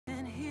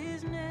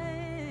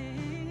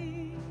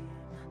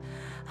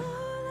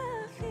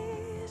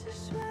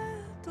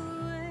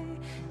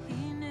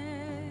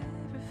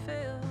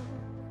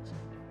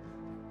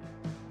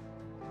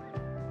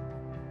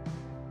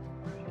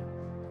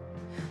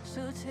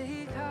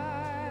take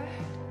heart,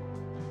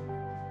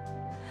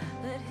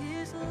 let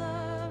His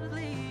love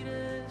lead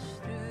us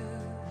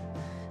through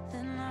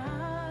the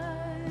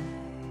night.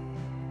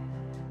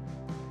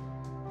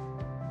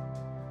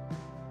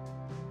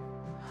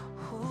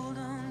 Hold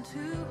on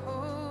to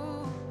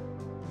hope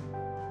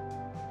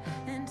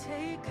and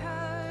take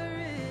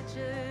courage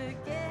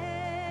again.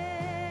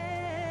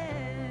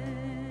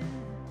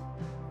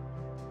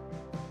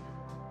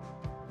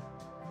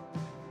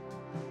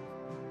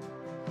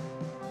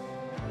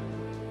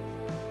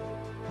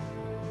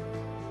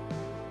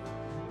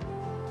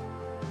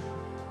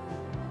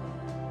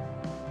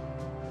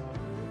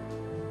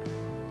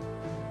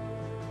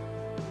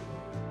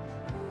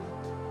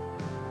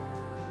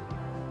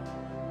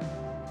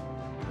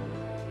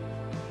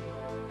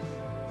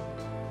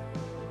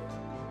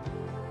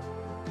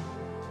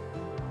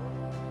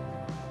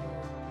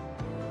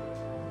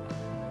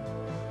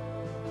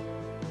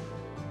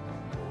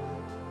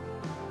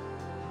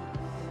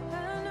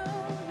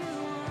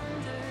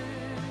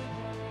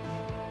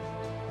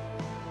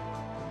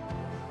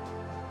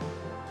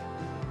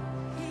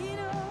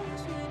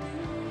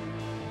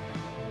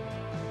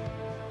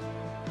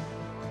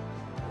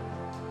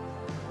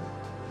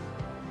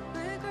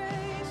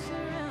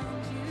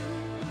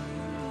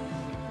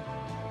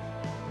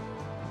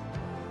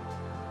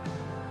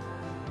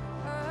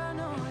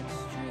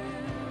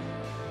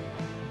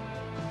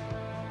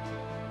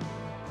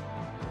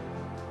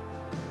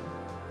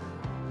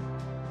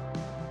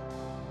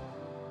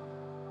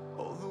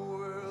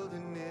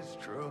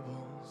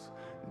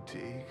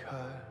 Take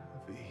heart,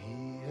 for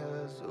He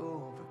has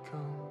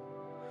overcome.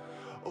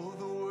 Oh,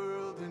 the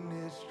world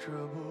and its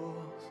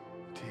troubles.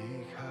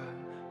 Take heart,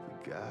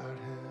 for God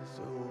has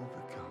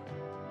overcome.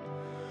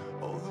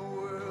 Oh, the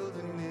world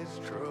and its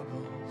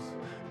troubles.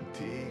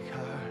 Take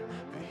heart,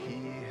 for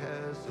He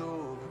has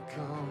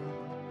overcome.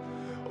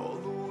 Oh,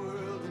 the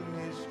world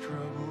and its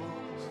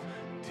troubles.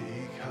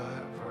 Take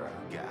heart, for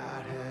our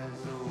God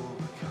has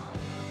overcome.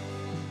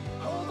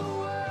 Oh, the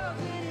world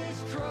and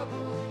its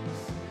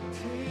troubles.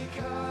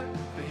 Take heart,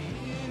 for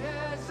He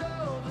has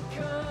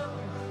overcome.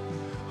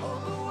 All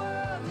the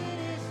world in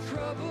its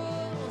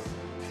troubles.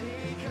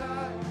 Take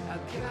heart, our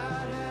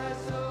God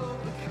has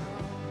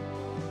overcome.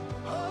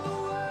 All the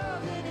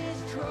world in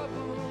its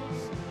troubles.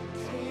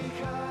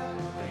 Take heart,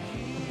 for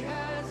He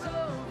has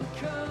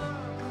overcome.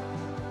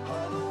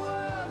 All the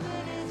world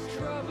in its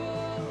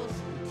troubles.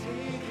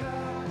 Take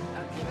heart,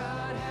 our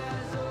God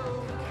has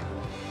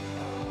overcome.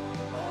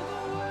 All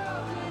the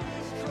world in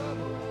its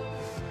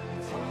troubles.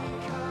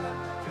 Take heart,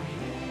 for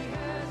He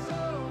has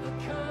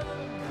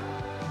overcome.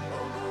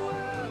 All the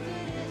world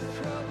in its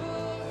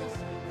troubles.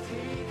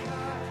 Take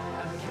heart,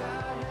 our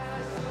God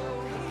has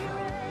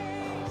overcome.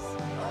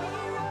 All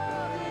the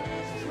world in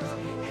its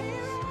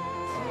troubles.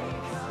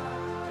 Take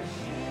heart, for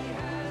He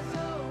has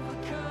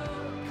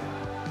overcome.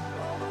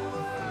 All the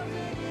world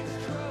in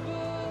its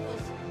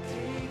troubles.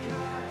 Take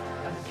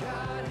heart, our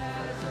God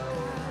has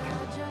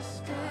overcome.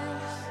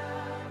 Justice,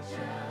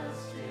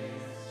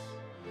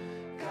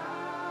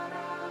 God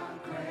our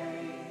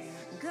grace,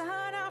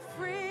 God our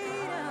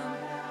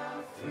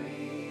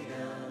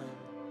freedom,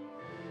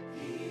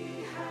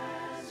 He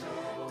has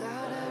overcome.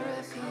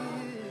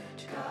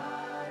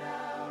 God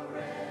our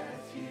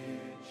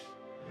refuge,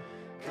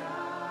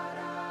 God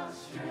our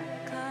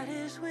strength. God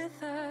is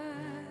with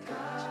us,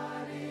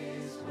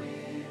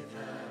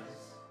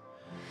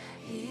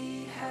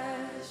 He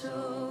has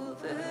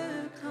overcome.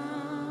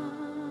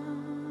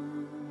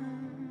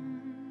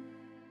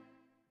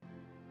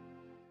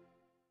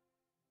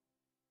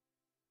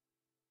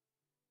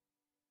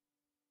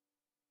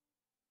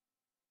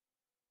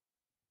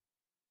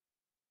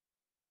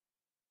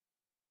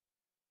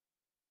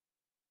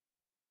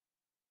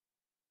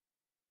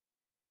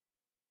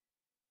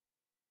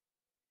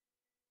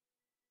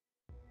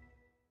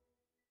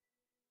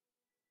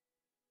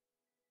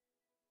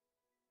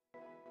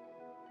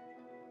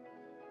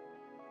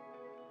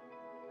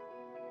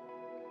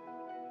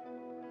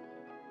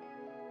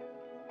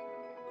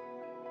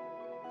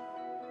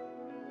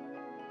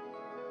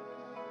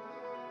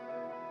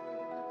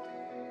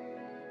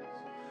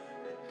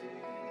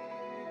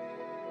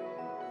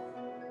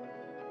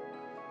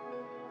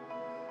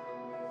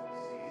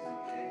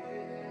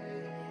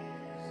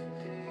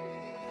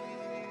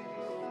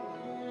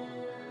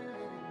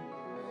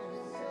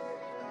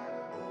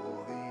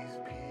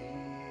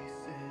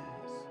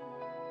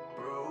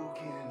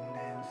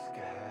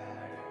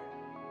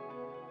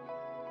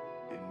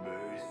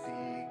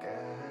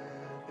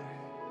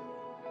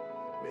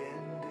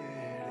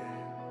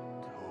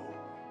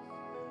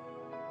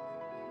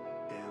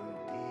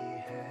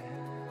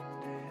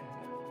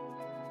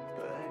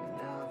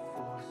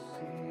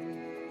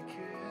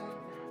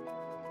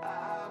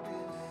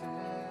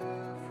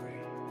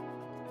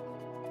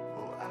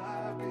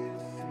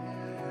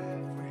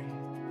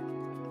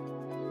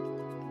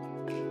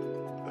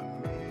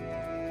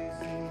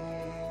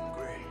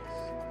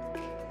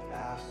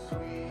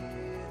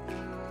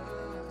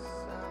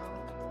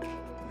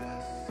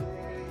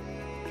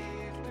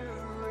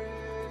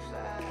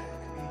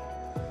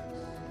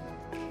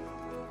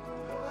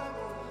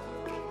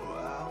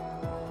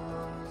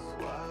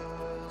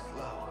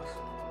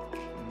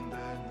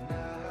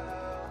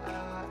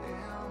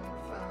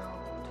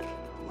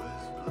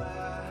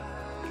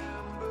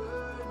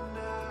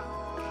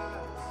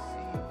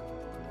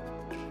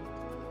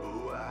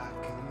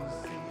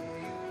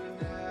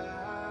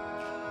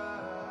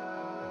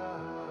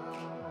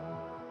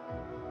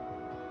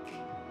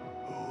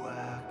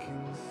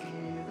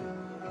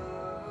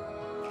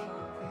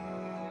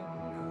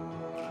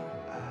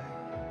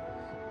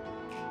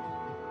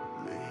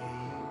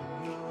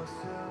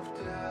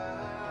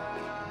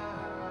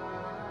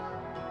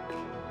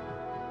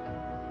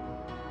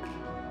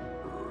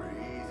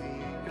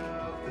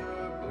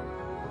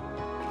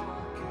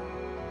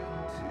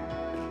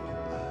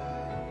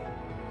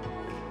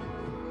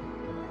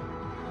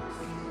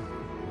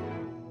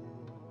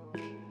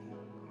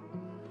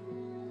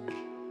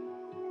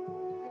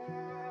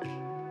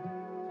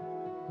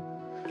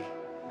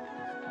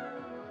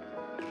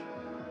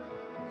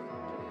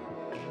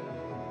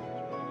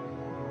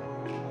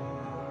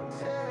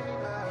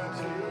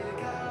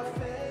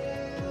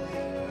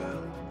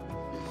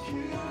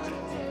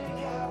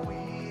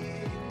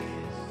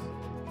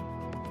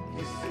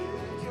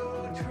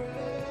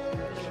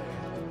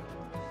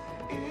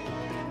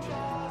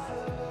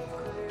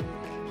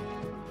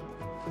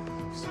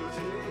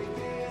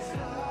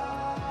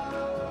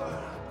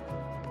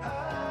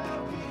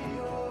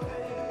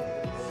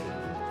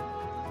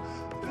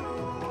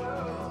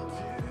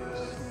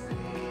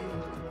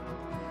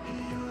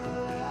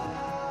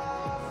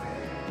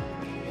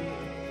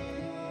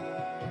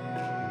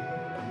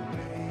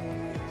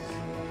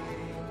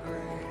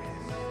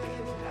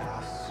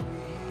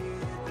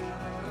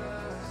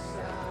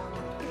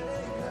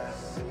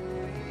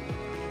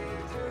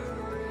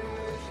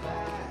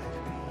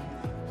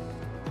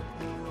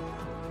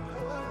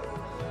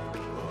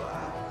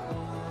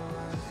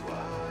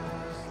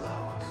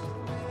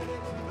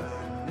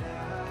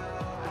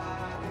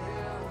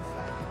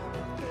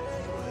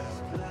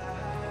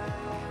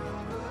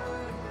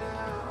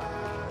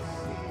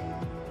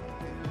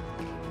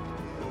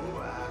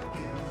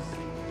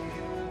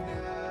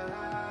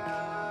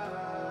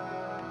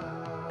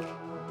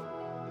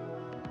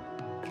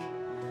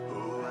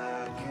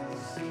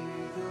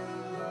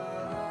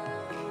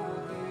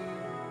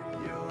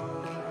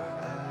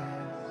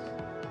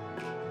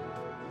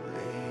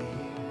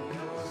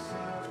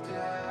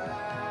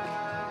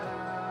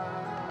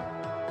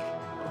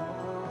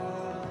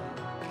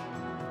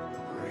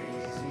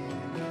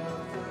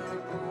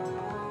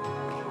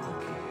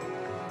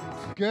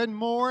 Good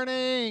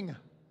morning.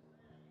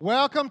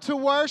 Welcome to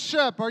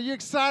worship. Are you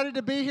excited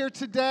to be here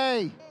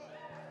today?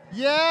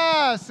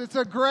 Yes, it's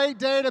a great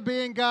day to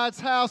be in God's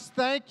house.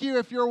 Thank you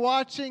if you're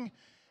watching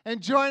and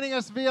joining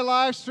us via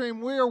live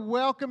stream. We are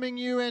welcoming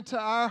you into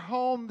our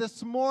home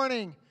this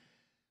morning.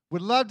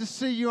 We'd love to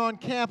see you on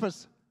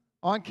campus.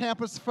 On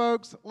campus,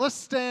 folks, let's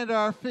stand to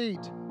our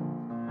feet.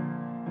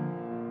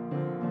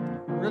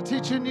 We're going to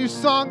teach you a new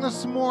song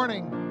this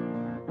morning.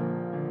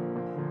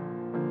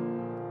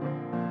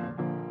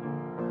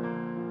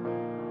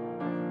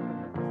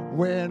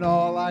 When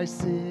all I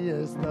see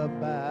is the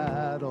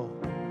battle,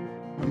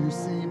 you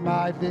see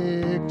my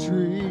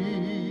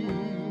victory.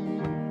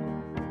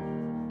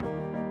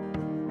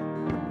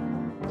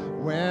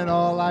 When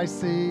all I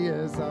see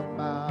is a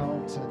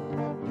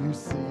mountain, you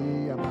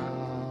see a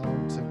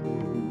mountain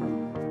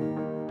move.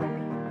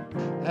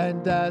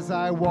 And as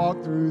I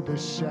walk through the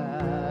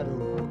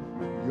shadow,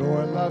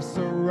 your love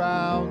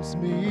surrounds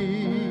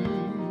me.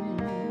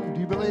 Do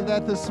you believe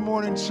that this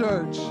morning,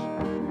 church?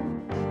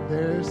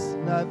 There's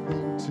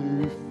nothing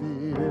to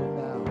fear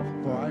now,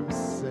 for I'm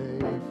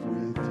safe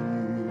with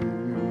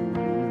you.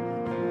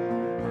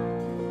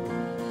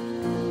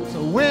 So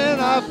when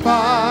I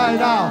fight,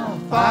 I'll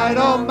fight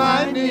on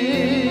my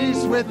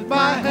knees with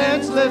my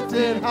hands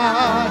lifted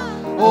high.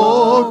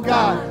 Oh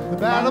God, the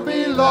battle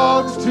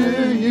belongs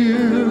to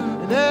you,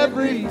 and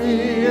every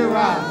fear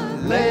I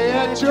lay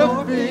at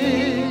your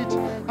feet.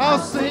 I'll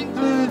sing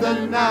through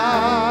the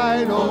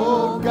night.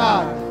 Oh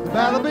God, the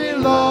battle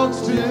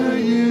belongs to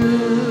you.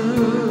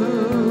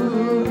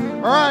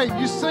 All right,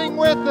 you sing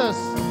with us.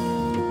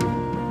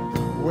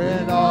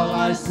 When all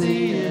I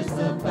see is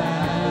the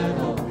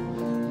battle,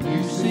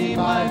 you see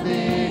my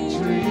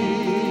victory.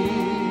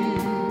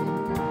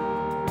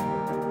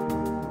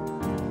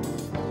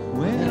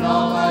 When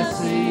all I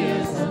see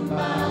is a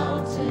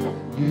mountain,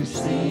 you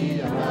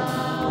see a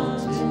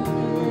mountain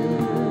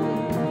view.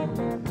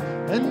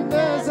 And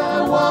as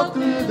I walk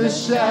through the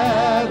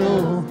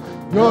shadow,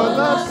 your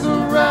love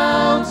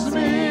surrounds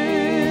me.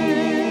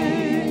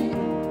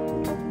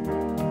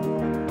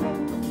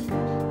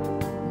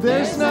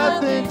 There's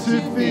nothing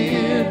to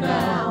fear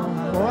now,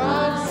 for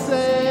I'm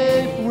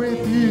safe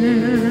with you.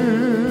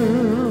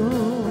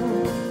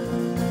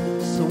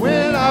 So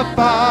when I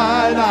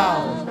fight,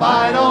 I'll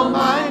fight on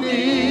my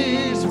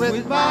knees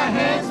with my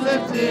hands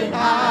lifted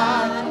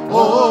high.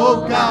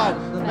 Oh God,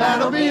 the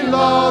battle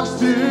belongs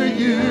to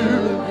you,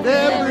 and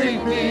every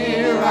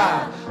fear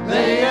I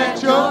lay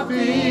at your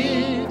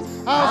feet.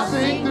 I'll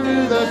sing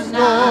through the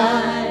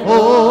storm.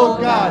 Oh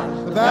God,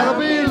 the battle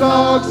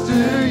belongs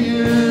to you.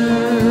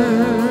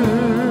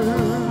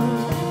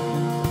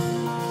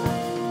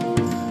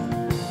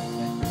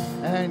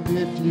 And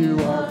if you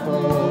are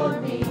for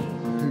me,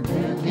 who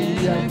can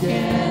be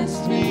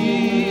against me?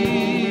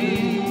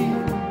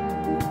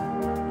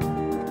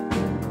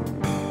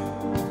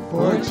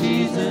 For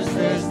Jesus,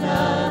 there's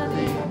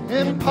nothing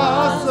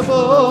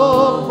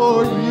impossible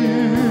for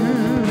you.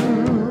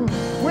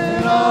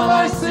 When all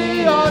I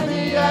see are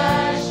the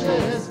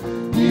ashes,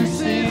 you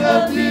see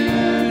the beauty.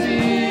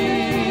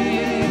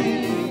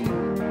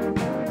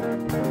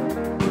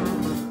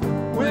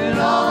 When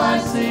all I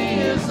see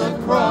is the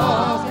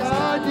cross,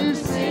 God, you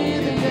see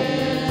the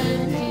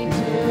empty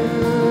tomb.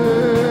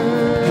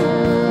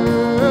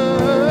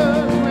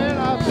 When I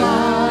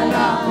fight,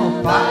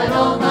 I'll fight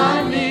on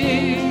my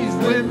knees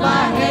with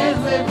my hands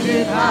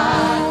lifted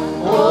high.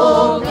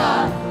 Oh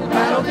God, the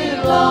battle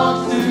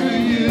belongs to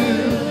you.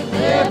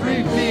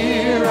 Every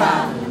fear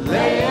I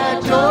lay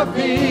at your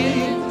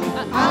feet.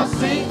 I'll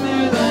sing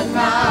through the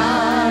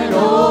night.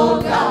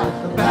 Oh God,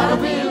 the battle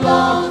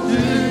belongs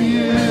to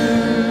you.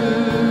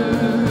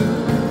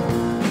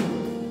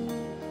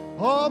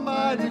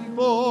 Almighty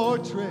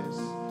fortress,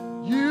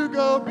 you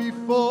go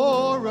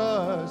before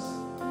us.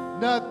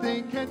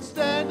 Nothing can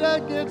stand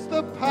against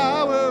the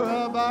power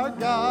of our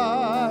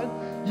God.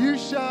 You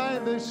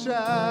shine the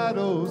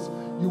shadows,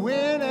 you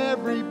win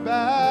every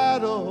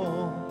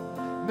battle.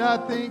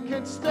 Nothing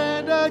can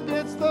stand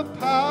against the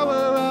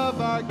power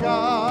of our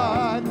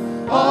God.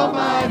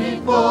 Almighty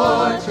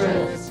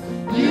fortress,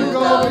 you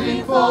go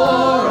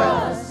before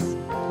us.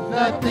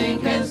 Nothing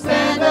can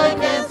stand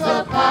against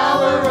the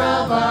power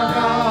of our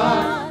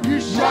God. You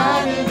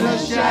shine in the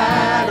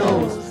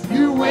shadows,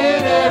 you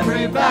win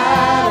every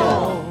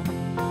battle.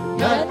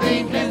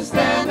 Nothing can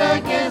stand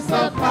against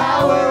the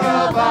power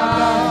of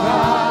our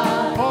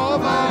God.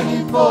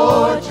 Almighty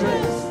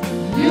fortress,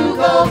 you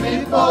go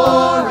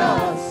before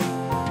us.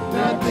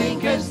 Nothing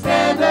can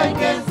stand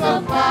against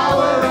the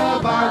power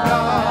of our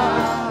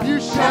God. You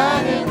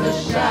shine in the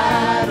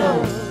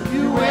shadows,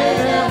 you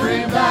win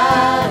every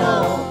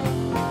battle.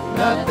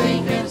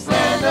 Nothing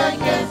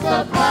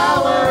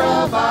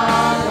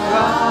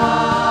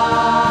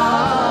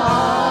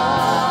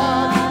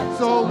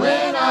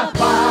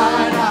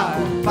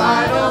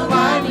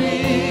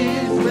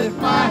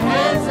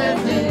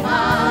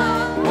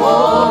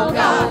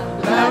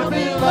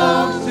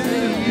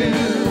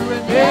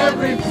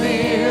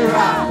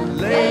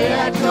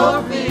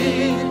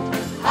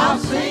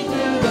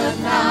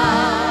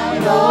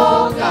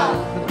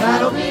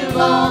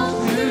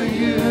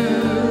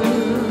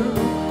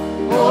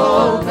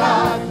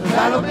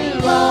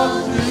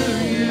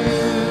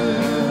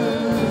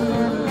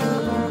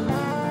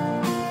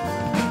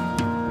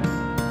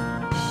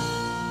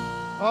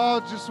Oh,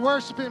 just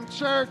worship him,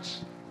 church.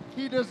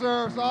 He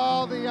deserves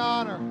all the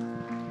honor,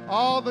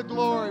 all the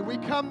glory. We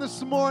come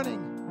this morning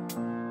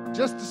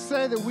just to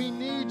say that we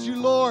need you,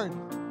 Lord,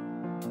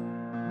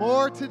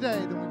 more today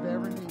than we've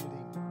ever needed him.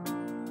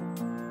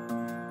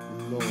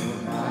 Lord,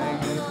 I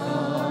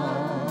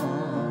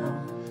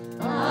come,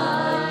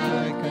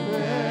 I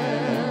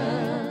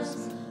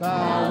confess,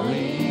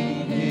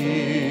 bowing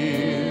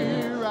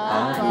here,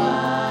 I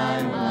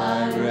find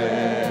my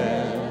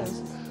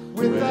rest.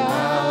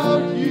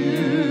 Without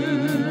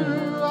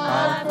you,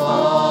 I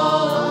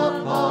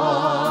fall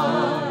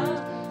apart.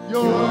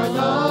 You're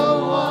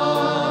the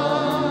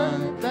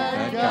one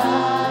that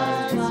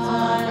guides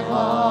my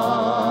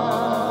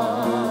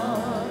heart.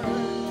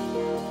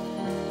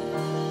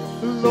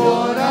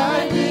 Lord,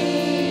 I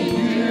need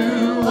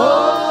you.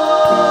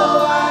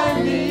 Oh,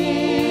 I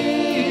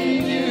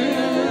need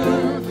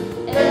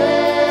you.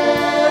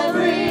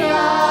 Every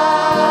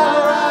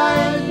hour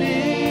I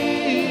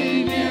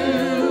need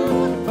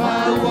you.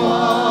 My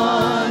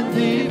one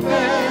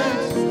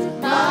defense,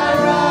 my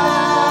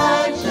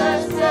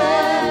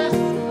righteousness.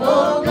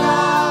 Oh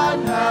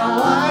God,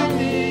 how I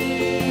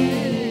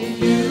need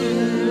you.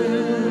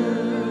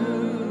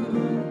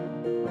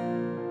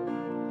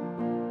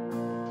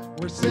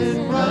 Where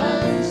sin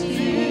runs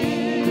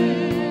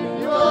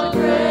deep, your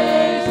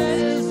grace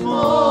is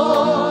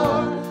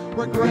more.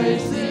 Where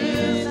grace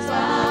is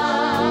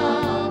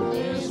found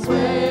is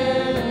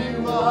where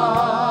you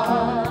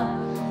are.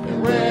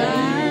 And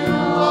where you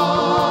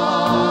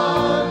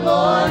are,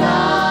 Lord,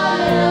 I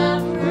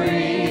am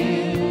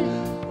free.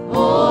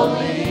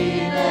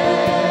 Holiness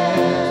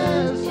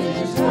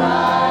is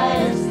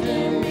Christ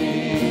in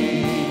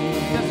me.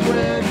 That's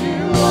where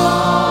you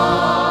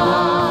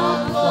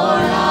are,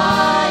 Lord,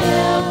 I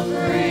am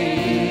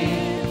free.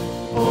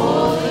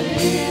 Holiness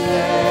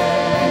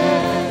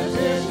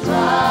is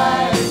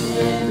Christ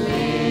in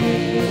me.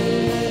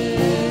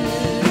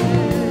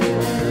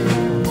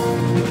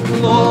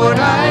 Lord,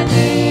 I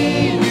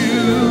need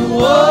you.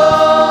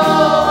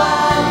 Oh, I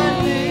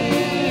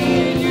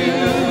need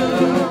you.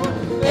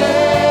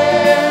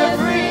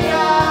 Every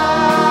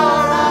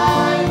hour I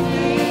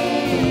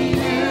need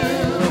you.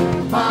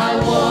 My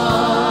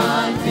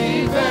one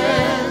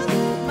defense,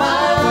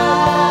 my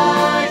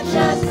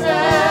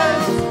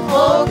righteousness.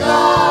 Oh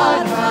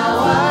God, how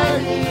I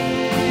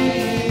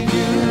need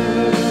you.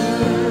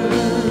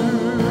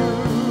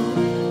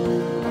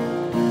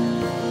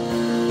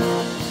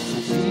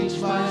 Teach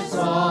my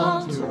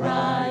song to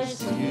rise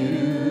to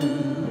you.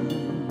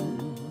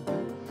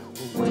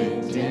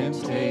 When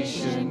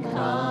temptation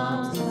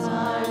comes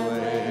my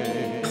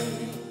way,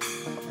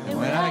 and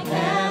when I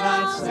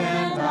cannot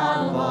stand,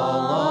 I'll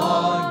fall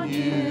on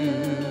you.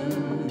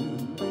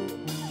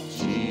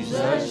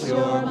 Jesus,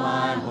 you're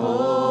my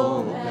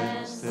hope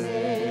and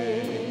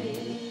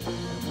stay.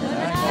 When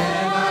I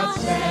cannot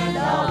stand,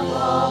 I'll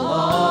fall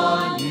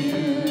on you.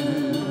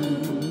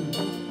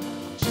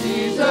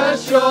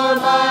 Jesus, you're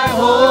my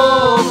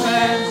hope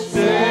and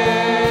stay.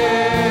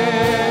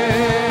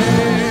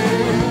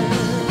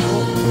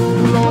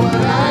 Lord,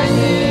 I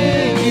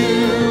need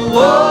you.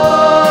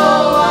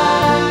 Oh,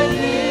 I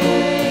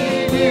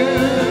need you.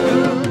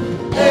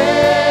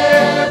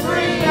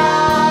 Every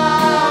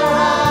hour I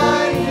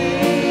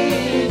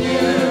need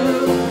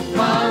you.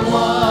 My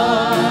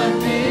one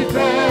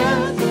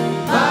defense,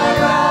 my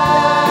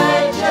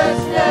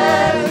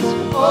righteousness.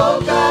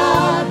 Oh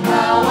God,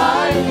 how I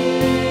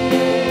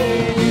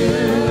need you.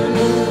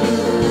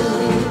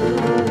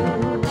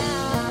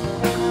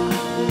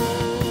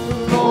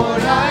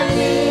 Lord, I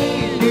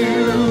need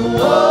you.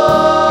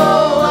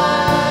 Oh,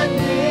 I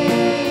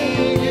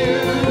need you.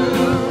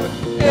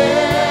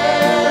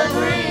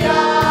 Every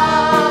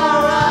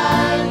hour I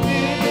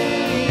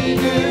need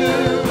you.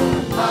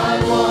 My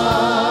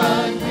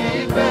one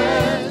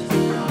defense,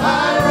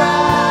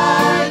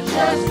 my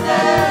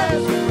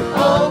righteousness.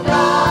 Oh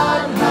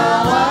God,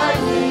 how I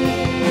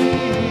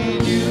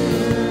need you.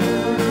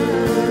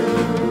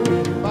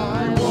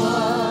 My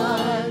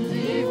one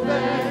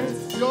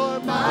defense, you're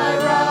my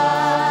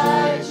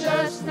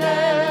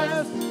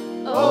righteousness.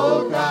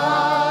 Oh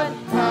God,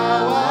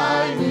 how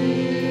I need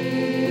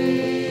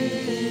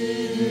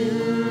you.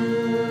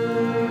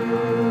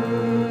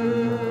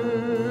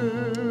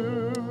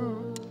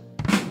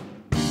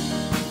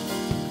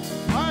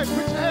 All right,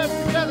 put your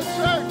hands together,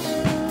 church.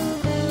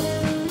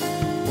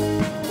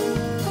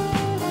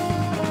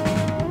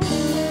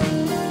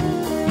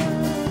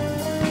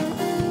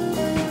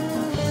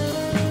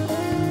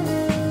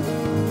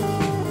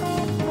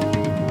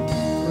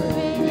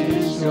 Great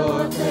is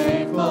your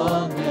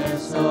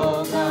faithfulness,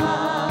 O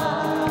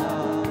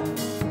God.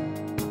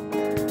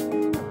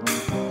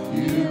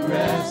 You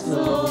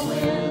wrestle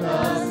with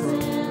us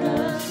in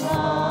a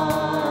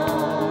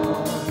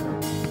song.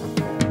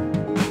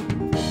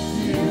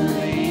 You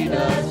lead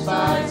us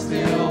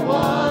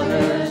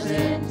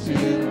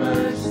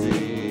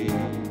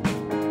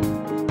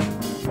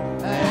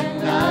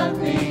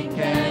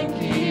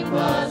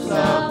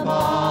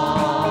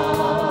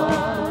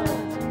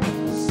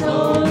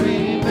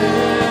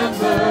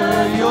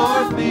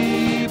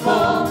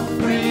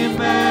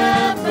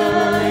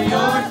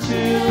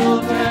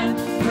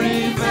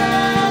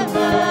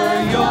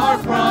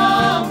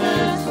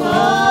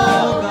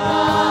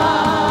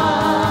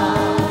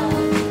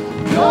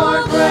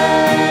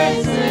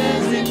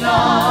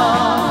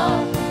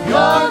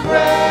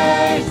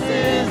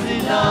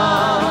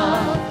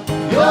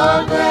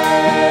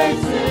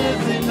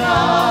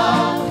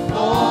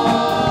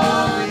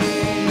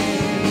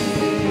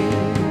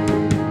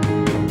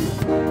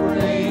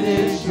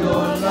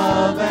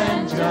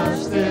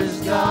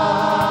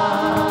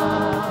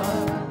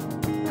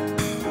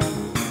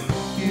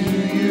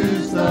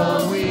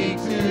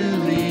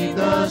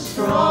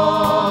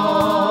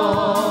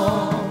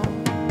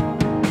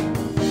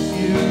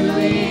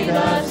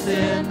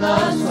in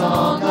the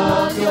song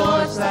of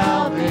your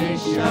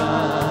salvation.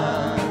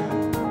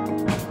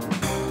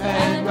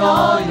 And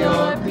all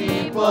your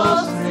people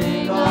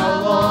sing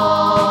along.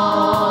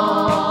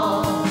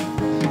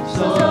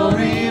 So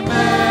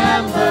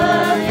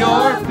remember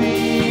your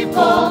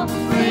people,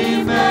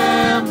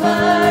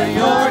 remember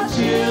your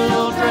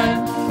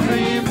children,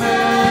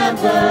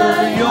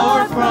 remember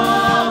your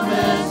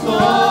promise,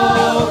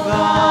 oh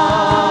God.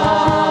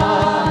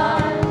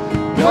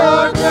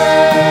 Your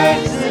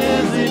grace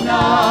is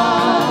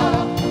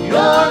enough.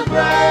 Your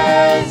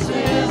grace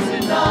is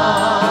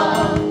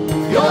enough.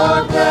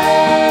 Your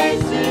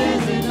grace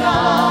is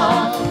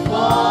enough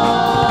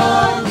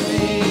for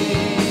me.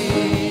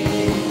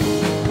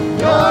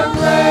 Your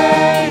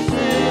grace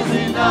is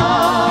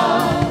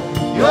enough.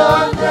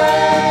 Your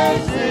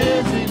grace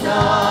is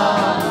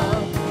enough.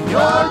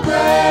 Your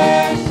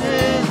grace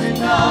is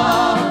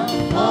enough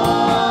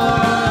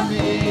for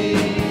me.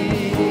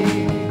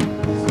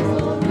 So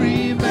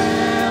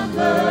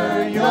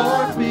remember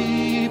your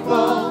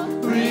people,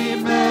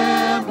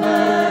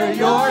 remember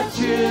your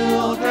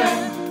children,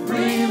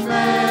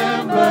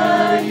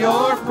 remember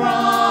your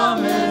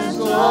promise,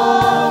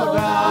 oh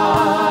God.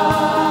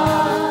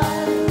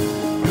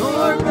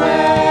 Your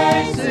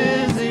grace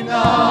is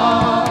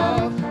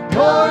enough.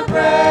 Your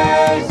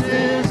grace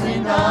is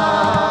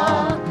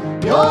enough.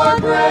 Your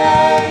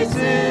grace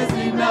is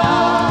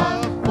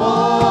enough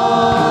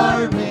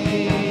for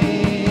me.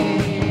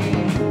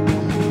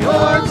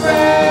 Your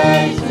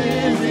grace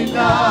is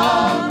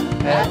enough.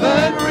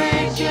 Heaven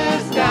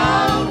reaches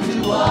down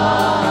to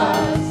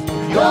us.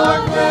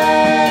 Your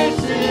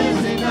grace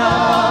is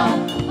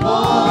enough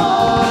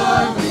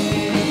for me.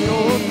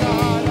 Oh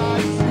God, I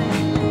see.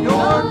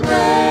 Your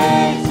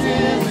grace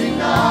is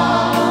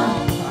enough.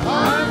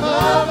 I'm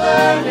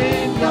covered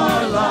in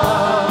your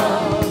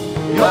love.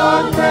 Your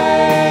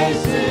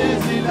grace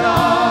is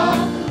enough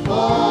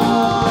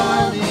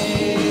for me.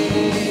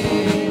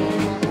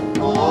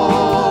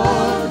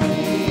 For me.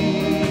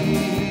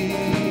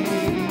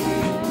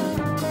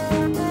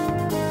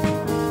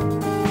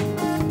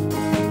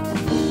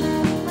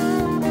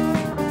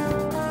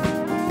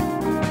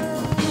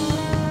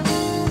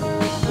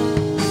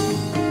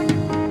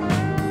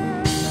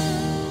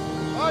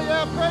 Oh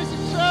yeah, praise the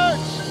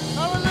church.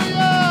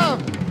 Hallelujah.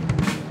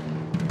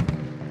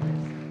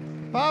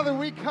 Father,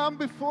 we come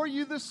before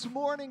you this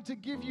morning to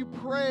give you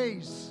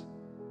praise.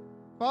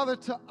 Father,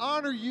 to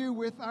honor you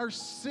with our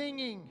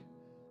singing,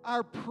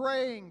 our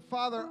praying,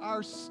 Father,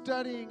 our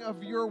studying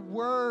of your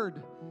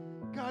word.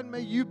 God,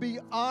 may you be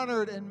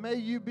honored and may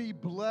you be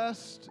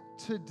blessed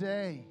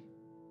today.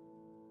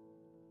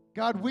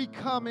 God, we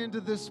come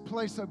into this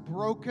place a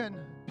broken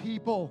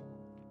people.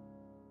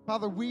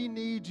 Father, we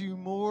need you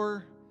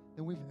more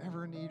than we've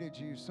ever needed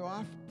you. So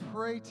I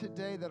pray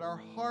today that our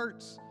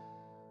hearts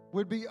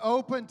would be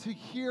open to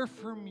hear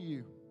from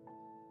you.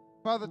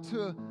 Father,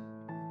 to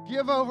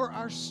give over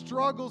our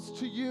struggles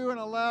to you and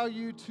allow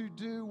you to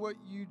do what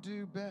you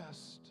do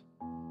best,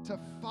 to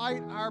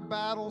fight our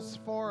battles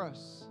for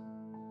us,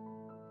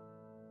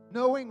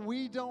 knowing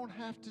we don't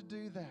have to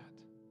do that.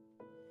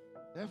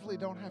 Definitely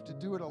don't have to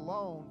do it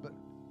alone, but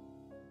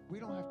we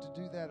don't have to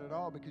do that at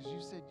all because you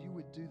said you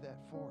would do that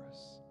for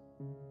us.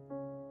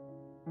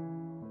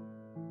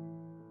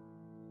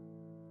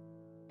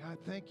 God,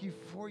 thank you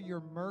for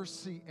your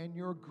mercy and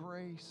your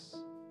grace,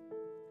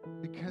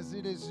 because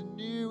it is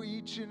new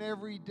each and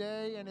every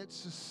day and it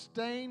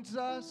sustains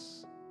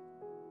us.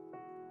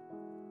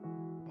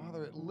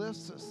 Father, it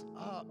lifts us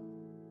up.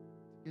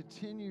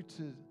 Continue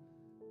to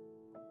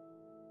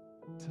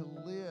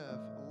live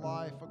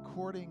life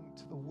according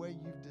to the way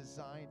you've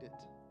designed it.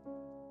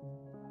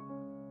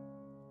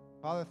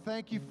 Father,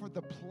 thank you for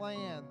the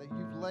plan that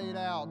you've laid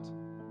out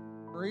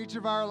for each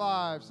of our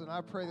lives, and I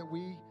pray that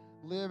we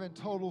live in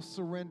total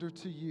surrender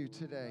to you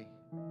today.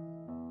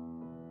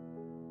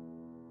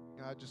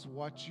 God, just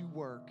watch you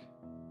work.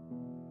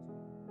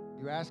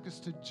 You ask us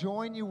to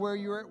join you where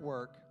you're at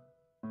work.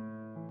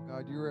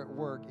 God, you're at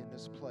work in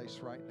this place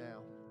right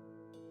now.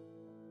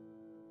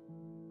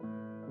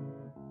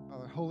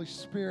 Father, Holy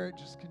Spirit,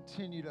 just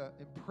continue to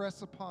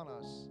impress upon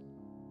us,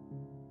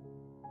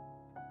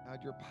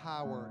 God, your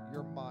power,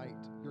 your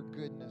might, your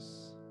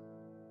goodness.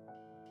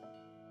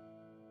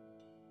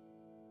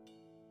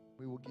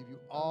 We will give you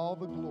all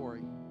the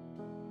glory,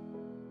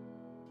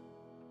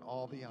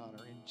 all the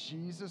honor. In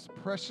Jesus'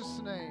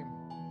 precious name,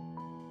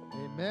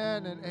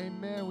 amen and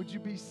amen. Would you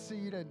be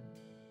seated?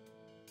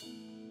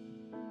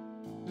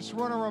 Just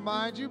want to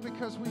remind you,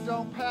 because we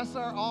don't pass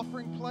our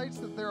offering plates,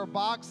 that there are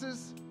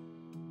boxes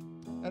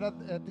at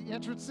the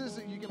entrances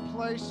that you can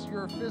place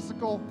your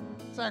physical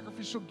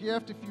sacrificial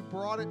gift if you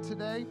brought it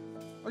today.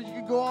 Or you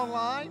can go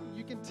online.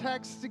 You can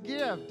text to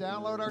give.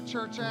 Download our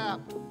church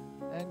app,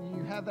 and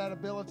you have that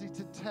ability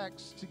to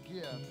text to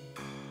give.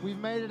 We've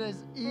made it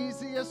as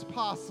easy as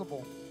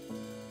possible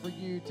for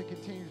you to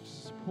continue to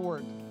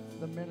support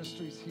the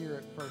ministries here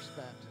at First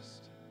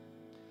Baptist.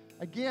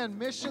 Again,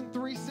 Mission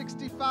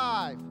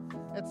 365.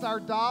 It's our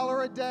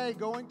 $1 a day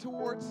going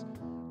towards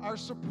our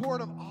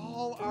support of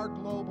all our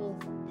global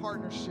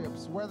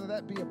partnerships, whether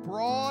that be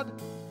abroad,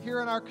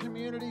 here in our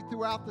community,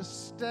 throughout the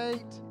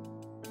state,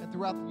 and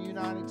throughout the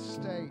United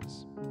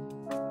States.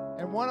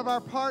 And one of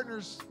our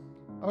partners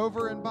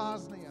over in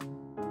Bosnia,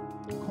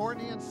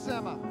 Courtney and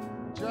Sema,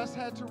 just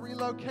had to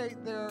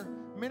relocate their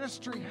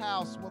ministry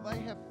house. Well, they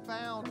have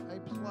found a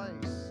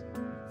place.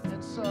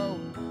 And so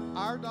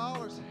our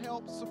dollars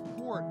help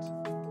support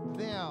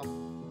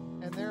them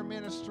and their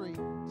ministry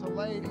to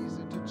ladies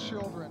and to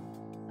children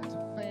and to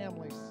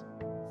families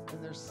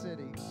in their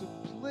city. So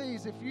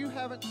please, if you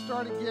haven't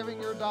started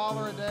giving your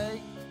 $1 a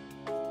day,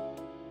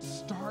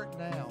 start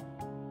now.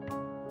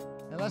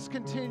 And let's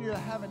continue to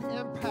have an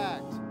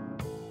impact.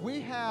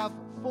 We have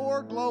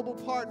 4 global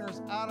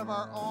partners out of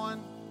our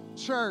own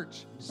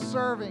church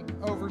serving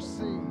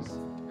overseas,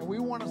 and we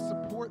want to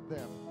support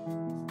them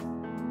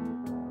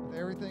with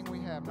everything we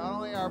have, not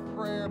only our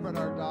prayer but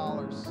our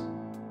dollars.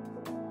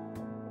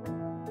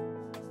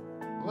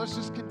 Let's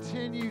just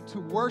continue to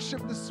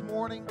worship this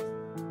morning.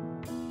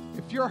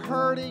 If you're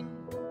hurting,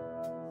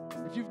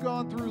 if you've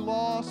gone through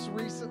loss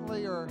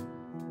recently, or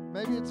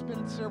maybe it's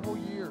been several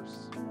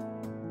years,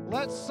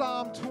 let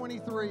Psalm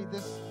 23,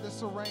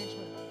 this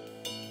arrangement,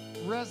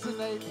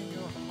 resonate in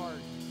your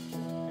heart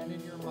and in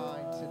your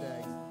mind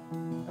today.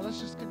 And let's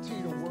just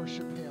continue to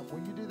worship Him.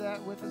 Will you do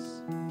that with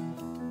us?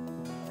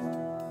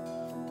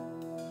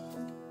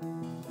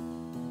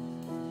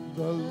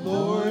 The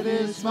Lord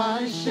is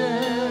my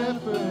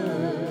shepherd.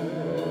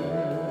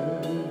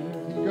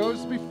 He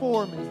goes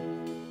before me.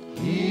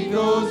 He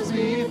goes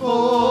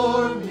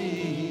before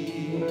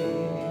me.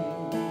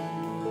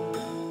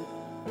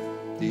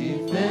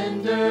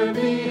 Defender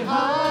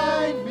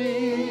behind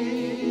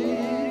me.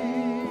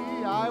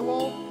 I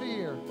won't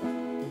fear.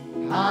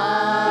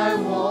 I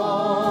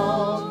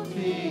won't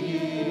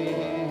fear.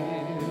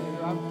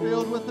 I'm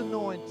filled with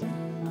anointing.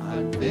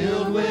 I'm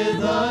filled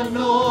with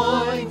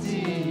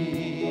anointing.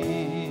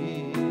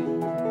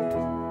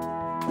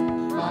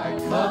 My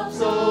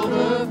cup's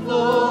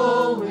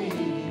overflowing.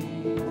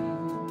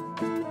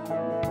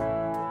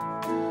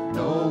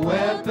 No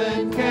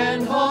weapon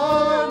can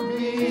harm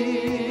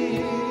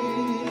me.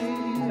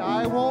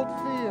 I won't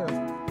fear.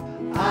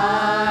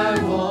 I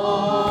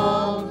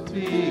won't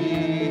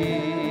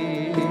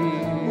fear.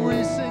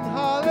 We sing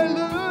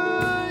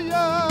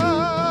hallelujah.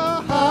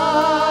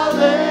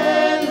 Hallelujah.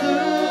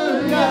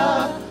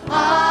 I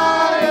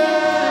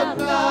am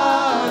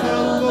not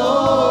alone.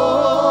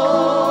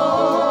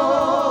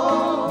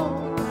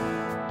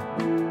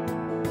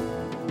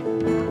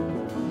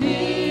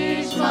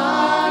 He's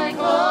my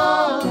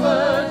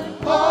comfort,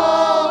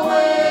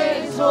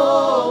 always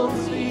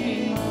holds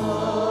me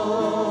close.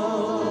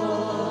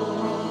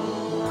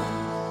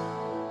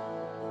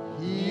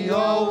 He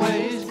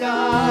always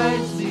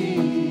guides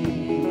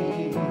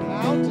me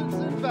Mountains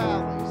and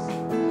valleys.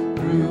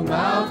 through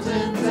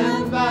mountains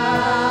and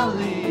valleys.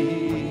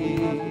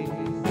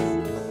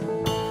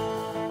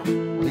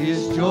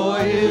 His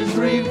joy is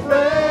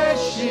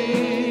refreshing,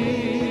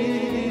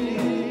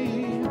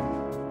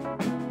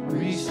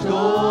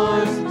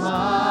 restores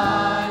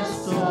my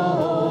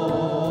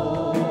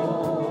soul.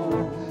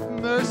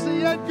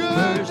 Mercy and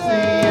goodness. Mercy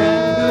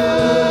and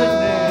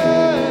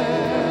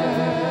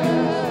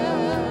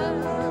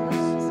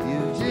goodness,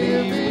 you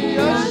give me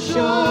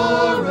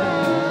assurance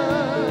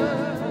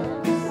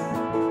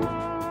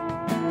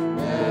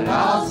that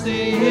I'll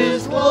see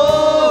His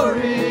glory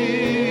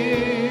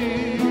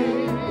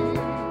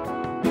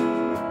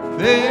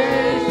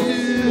face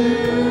to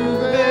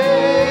face.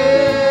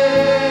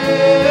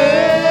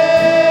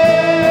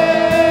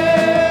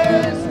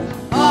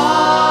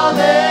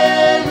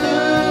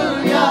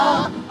 Hallelujah,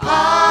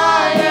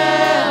 I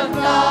am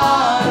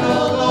not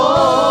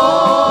alone.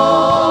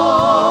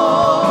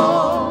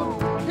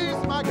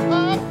 He's my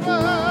comfort.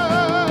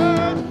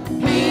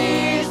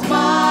 He's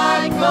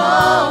my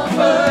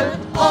comfort,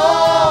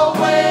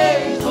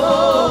 always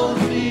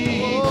holds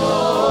me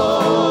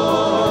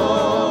close.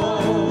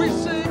 We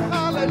sing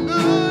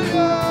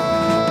hallelujah.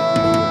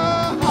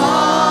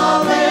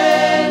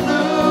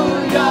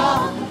 Hallelujah,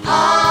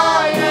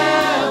 I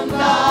am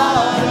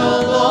not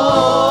alone.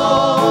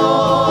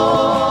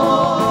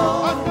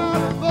 I'm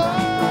not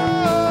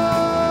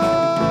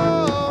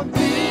alone.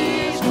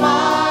 He's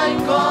my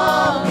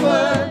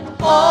comfort,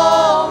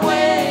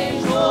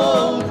 always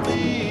holds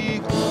me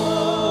close.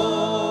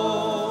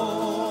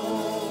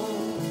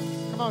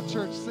 Come on,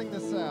 church, sing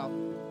this out.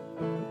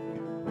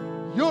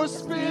 Your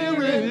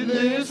spirit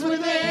lives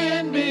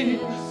within me,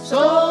 so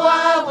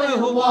I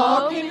will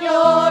walk in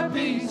your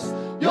peace.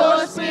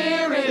 Your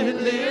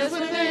spirit lives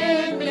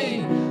within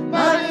me,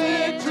 my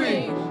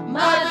victory,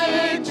 my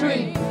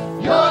victory.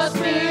 Your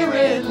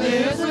spirit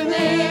lives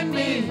within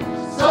me,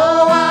 so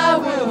I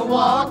will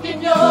walk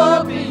in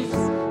your peace.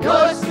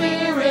 Your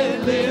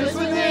spirit lives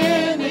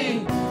within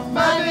me,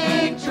 my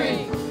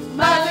victory,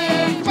 my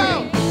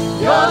victory.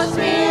 Your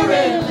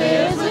spirit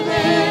lives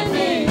within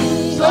me,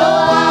 so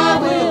I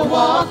will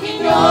walk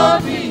in your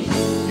peace.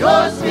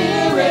 Your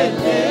spirit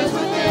lives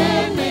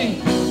within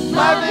me,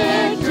 my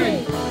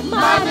victory,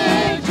 my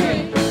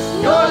victory.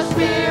 Your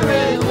spirit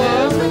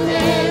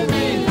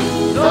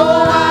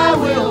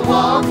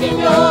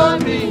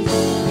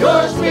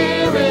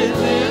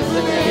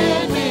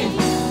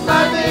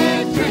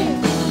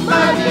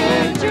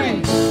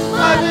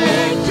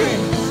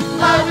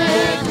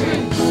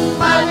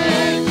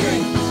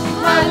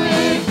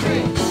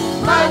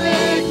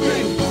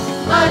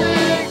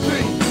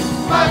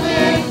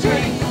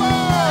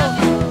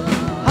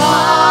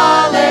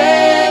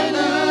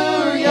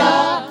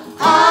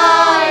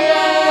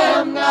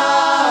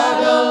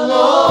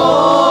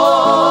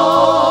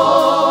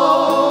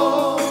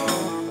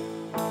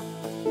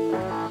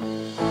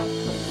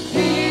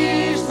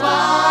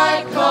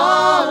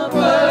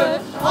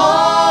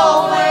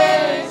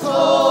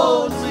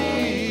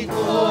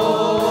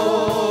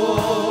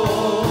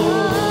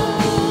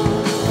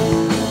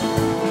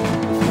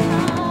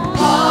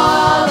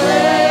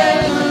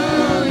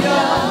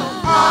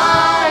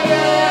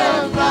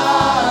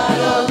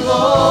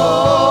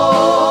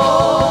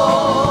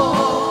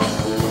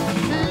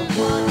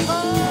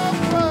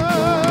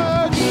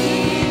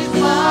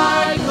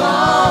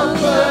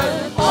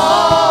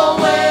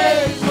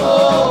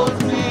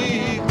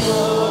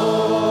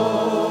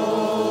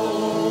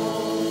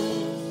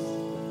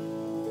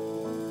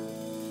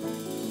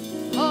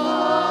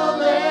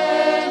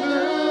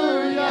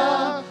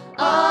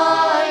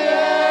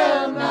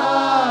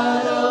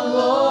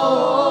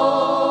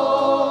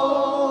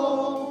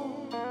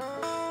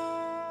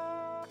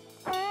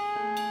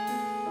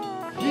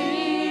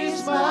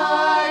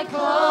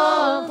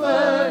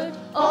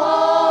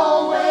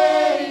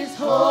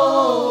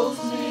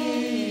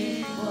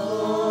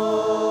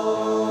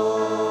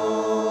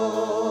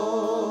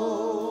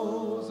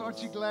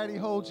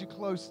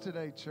close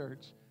today,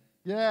 church.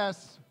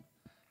 Yes.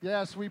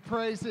 Yes, we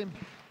praise him.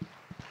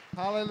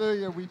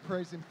 Hallelujah. We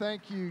praise him.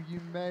 Thank you. You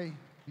may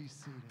be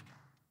seated.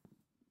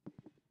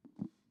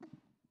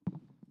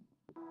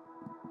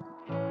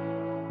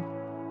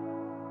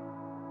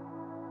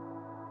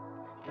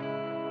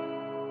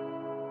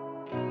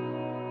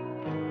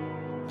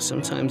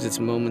 Sometimes it's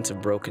moments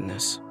of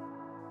brokenness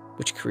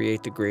which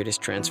create the greatest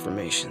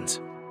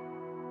transformations.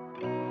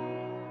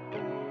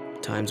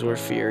 Times where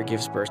fear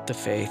gives birth to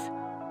faith,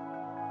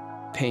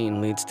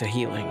 pain leads to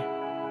healing,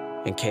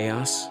 and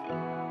chaos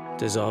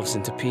dissolves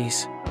into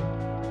peace.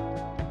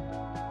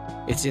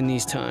 It's in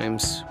these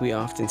times we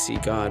often see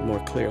God more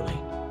clearly.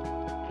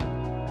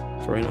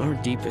 For in our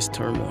deepest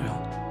turmoil,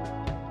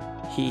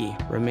 He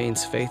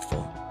remains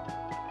faithful.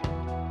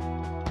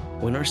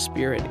 When our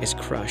spirit is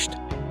crushed,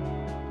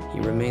 He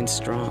remains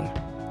strong.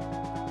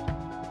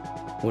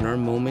 When our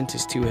moment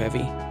is too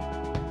heavy,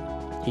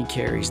 He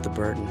carries the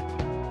burden.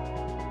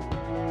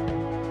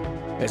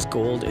 As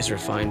gold is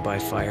refined by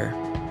fire,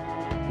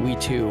 we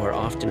too are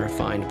often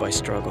refined by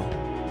struggle.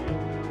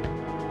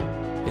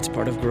 It's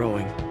part of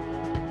growing,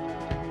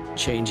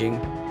 changing,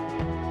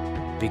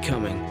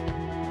 becoming.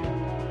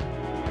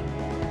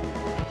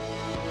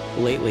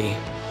 Lately,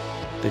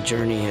 the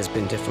journey has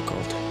been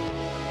difficult.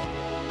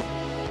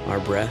 Our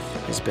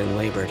breath has been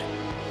labored.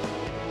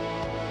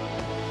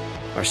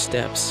 Our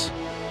steps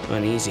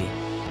uneasy.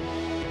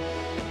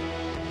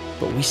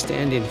 But we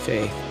stand in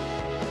faith,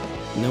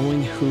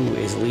 knowing who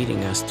is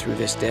leading us through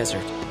this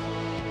desert.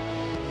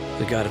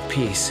 The God of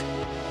peace,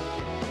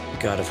 the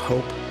God of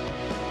hope,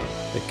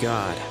 the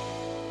God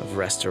of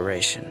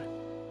restoration.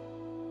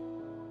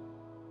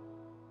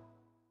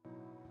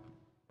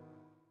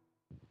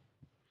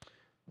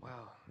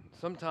 Wow.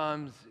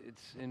 Sometimes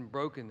it's in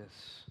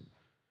brokenness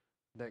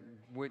that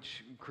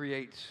which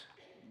creates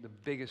the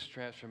biggest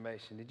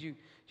transformation. Did you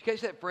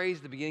catch that phrase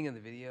at the beginning of the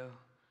video?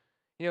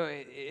 You know,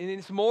 and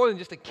it's more than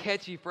just a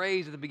catchy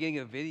phrase at the beginning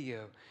of a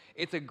video.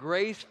 It's a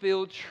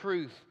grace-filled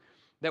truth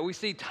that we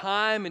see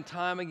time and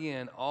time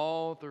again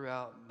all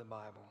throughout the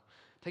Bible.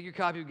 Take your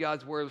copy of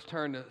God's Word. Let's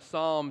turn to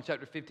Psalm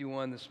chapter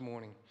 51 this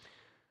morning.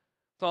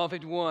 Psalm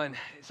 51.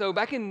 So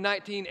back in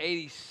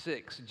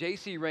 1986,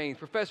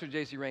 Professor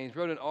J.C. Raines,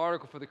 wrote an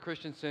article for the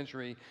Christian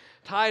Century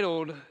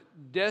titled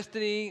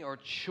Destiny or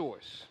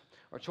Choice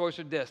or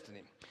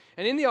Destiny.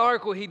 And in the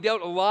article, he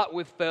dealt a lot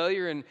with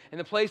failure and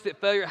the place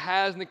that failure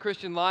has in the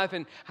Christian life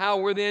and how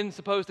we're then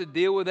supposed to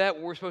deal with that,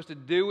 what we're supposed to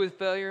do with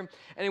failure.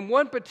 And in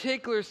one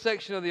particular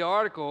section of the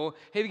article,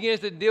 he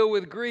begins to deal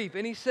with grief.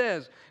 And he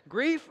says,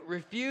 grief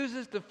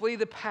refuses to flee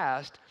the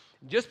past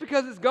just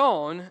because it's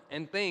gone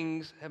and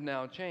things have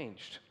now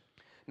changed.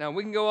 Now,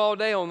 we can go all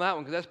day on that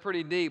one because that's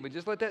pretty deep, but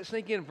just let that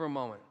sink in for a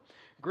moment.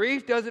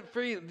 Grief doesn't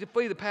flee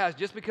the past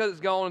just because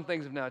it's gone and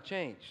things have now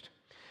changed.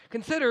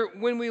 Consider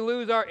when we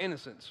lose our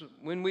innocence,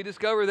 when we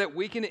discover that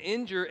we can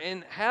injure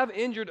and have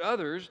injured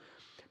others,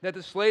 that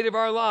the slate of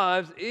our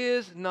lives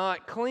is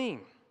not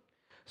clean.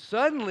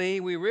 Suddenly,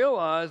 we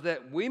realize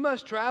that we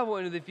must travel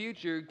into the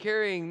future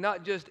carrying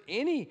not just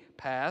any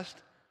past,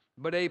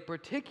 but a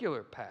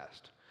particular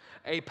past.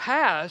 A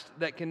past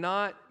that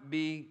cannot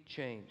be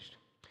changed.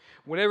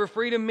 Whatever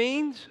freedom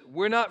means,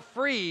 we're not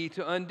free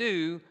to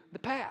undo the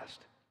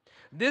past.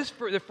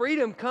 The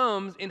freedom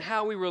comes in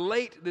how we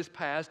relate this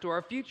past to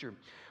our future.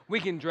 We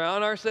can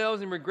drown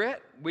ourselves in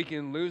regret, we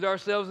can lose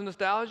ourselves in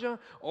nostalgia,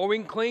 or we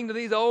can cling to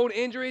these old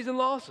injuries and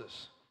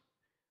losses.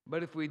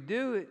 But if we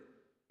do it,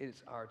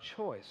 it's our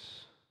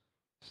choice.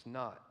 It's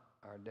not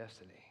our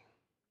destiny.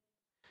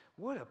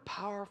 What a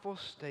powerful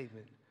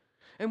statement.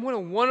 And what a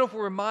wonderful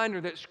reminder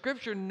that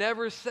Scripture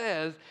never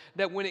says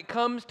that when it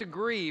comes to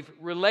grief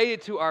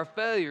related to our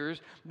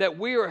failures, that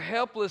we are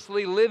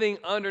helplessly living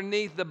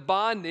underneath the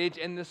bondage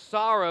and the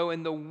sorrow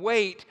and the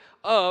weight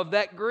of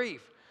that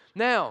grief.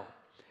 Now,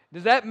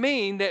 does that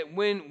mean that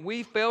when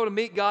we fail to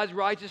meet God's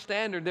righteous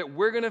standard, that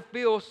we're going to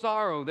feel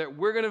sorrow, that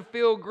we're going to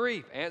feel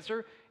grief?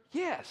 Answer,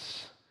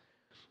 yes.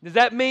 Does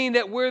that mean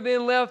that we're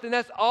then left and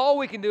that's all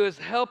we can do is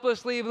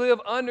helplessly live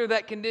under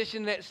that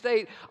condition, that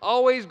state,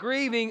 always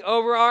grieving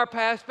over our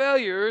past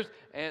failures?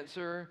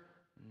 Answer,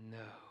 no.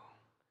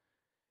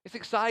 It's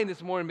exciting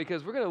this morning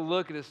because we're going to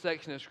look at a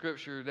section of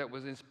Scripture that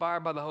was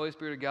inspired by the Holy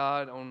Spirit of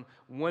God on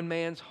one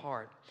man's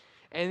heart.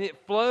 And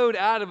it flowed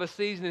out of a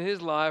season in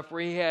his life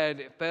where he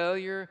had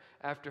failure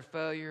after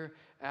failure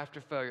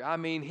after failure. I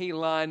mean, he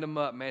lined them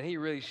up, man. He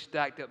really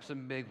stacked up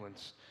some big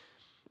ones.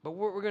 But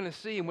what we're going to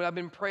see, and what I've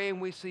been praying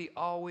we see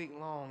all week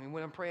long, and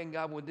what I'm praying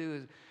God will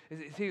do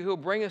is He'll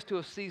bring us to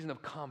a season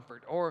of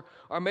comfort. Or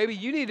maybe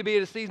you need to be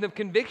at a season of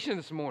conviction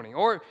this morning.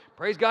 Or,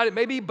 praise God, it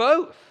may be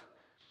both.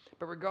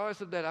 But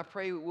regardless of that, I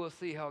pray we'll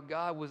see how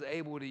God was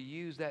able to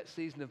use that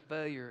season of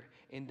failure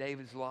in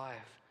David's life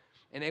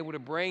and able to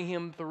bring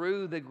him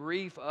through the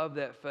grief of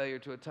that failure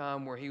to a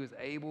time where he was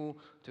able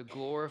to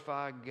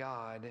glorify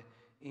God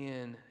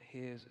in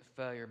his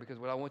failure. Because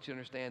what I want you to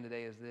understand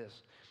today is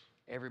this.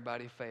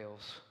 Everybody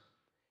fails.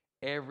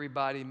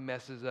 Everybody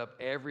messes up.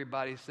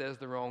 Everybody says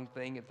the wrong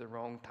thing at the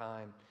wrong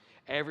time.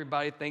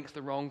 Everybody thinks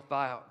the wrong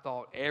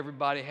thought.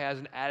 Everybody has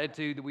an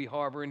attitude that we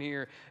harbor in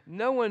here.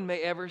 No one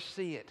may ever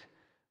see it,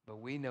 but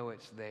we know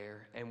it's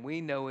there, and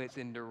we know it's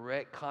in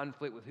direct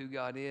conflict with who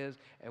God is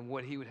and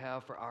what He would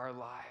have for our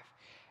life.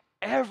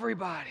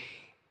 Everybody.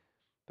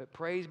 But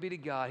praise be to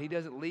God, He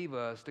doesn't leave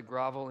us to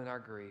grovel in our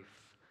grief.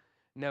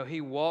 No, He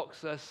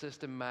walks us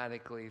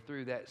systematically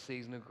through that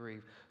season of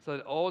grief so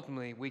that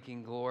ultimately we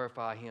can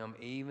glorify Him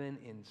even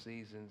in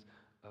seasons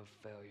of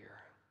failure.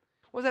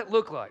 What does that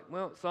look like?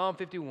 Well, Psalm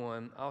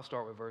 51, I'll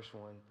start with verse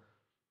 1.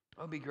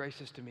 Oh, be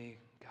gracious to me,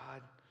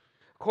 God.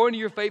 According to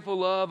your faithful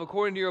love,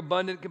 according to your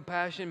abundant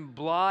compassion,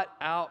 blot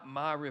out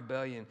my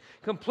rebellion.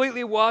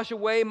 Completely wash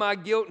away my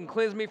guilt and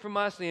cleanse me from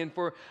my sin.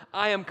 For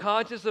I am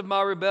conscious of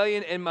my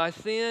rebellion and my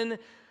sin.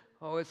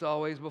 Oh, it's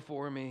always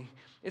before me.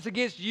 It's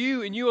against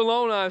you and you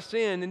alone I have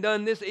sinned and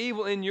done this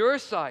evil in your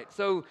sight.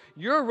 So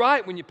you're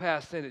right when you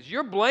pass sentence.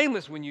 You're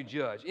blameless when you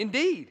judge.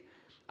 Indeed,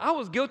 I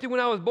was guilty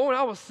when I was born.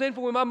 I was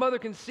sinful when my mother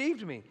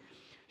conceived me.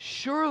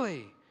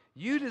 Surely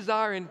you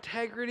desire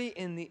integrity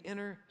in the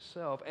inner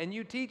self, and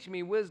you teach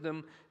me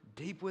wisdom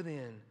deep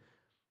within.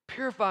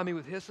 Purify me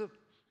with hyssop,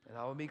 and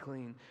I will be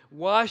clean.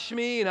 Wash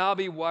me, and I'll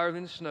be whiter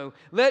than snow.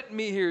 Let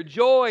me hear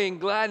joy and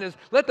gladness.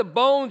 Let the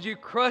bones you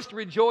crushed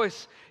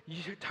rejoice.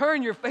 You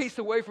turn your face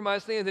away from my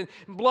sins and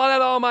blot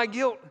out all my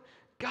guilt.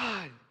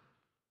 God,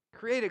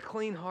 create a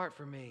clean heart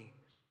for me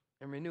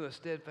and renew a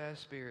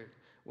steadfast spirit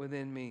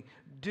within me.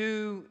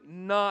 Do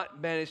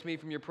not banish me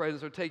from your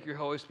presence or take your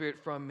Holy Spirit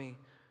from me.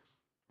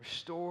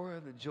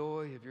 Restore the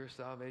joy of your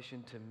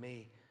salvation to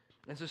me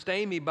and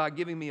sustain me by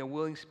giving me a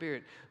willing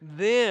spirit.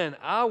 Then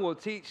I will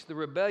teach the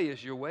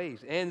rebellious your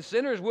ways, and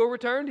sinners will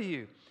return to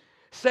you.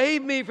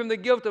 Save me from the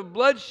guilt of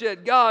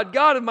bloodshed, God,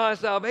 God of my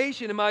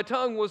salvation, and my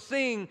tongue will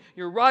sing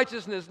your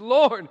righteousness.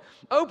 Lord,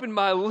 open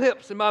my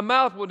lips, and my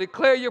mouth will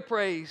declare your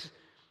praise.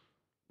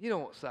 You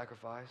don't want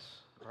sacrifice,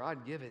 or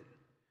I'd give it.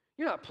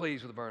 You're not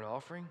pleased with a burnt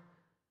offering.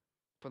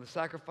 For the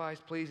sacrifice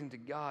pleasing to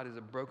God is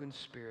a broken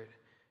spirit.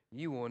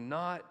 You will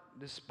not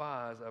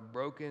despise a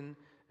broken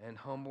and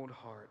humbled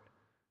heart,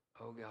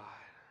 oh God.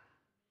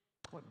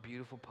 What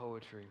beautiful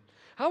poetry.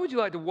 How would you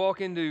like to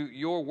walk into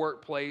your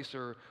workplace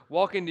or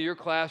walk into your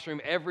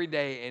classroom every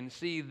day and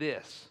see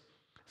this?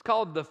 It's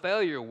called the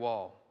failure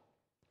wall.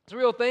 It's a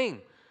real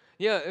thing.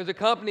 Yeah, there's a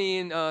company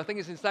in, I think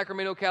it's in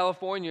Sacramento,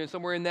 California,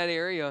 somewhere in that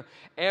area.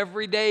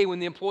 Every day when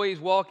the employees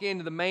walk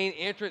into the main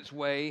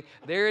entranceway,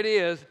 there it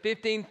is,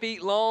 15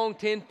 feet long,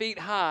 10 feet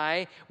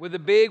high, with the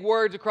big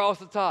words across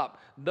the top,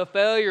 the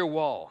failure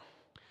wall.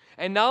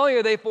 And not only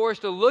are they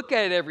forced to look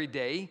at it every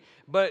day,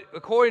 but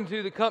according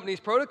to the company's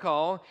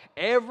protocol,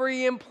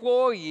 every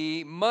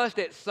employee must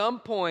at some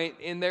point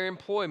in their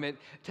employment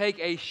take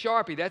a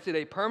Sharpie, that's it,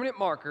 a permanent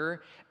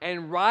marker,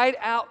 and write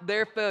out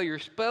their failure,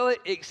 spell it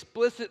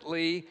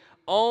explicitly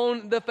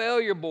on the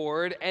failure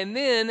board, and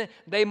then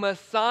they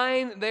must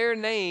sign their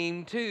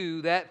name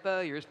to that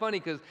failure. It's funny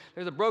because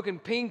there's a broken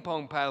ping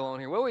pong paddle on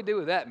here. What do we do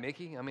with that,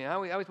 Mickey? I mean,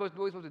 what are we supposed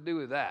to do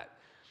with that?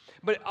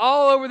 But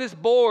all over this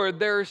board,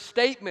 there are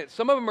statements.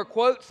 Some of them are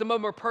quotes, some of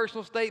them are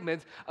personal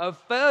statements of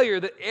failure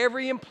that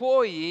every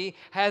employee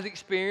has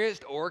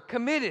experienced or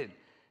committed.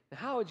 Now,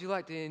 how would you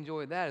like to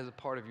enjoy that as a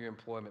part of your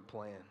employment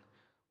plan?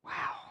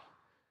 Wow.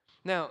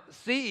 Now,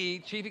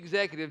 CE, Chief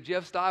Executive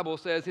Jeff Steibel,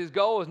 says his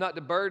goal is not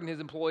to burden his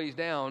employees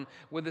down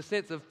with a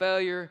sense of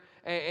failure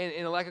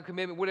and a lack of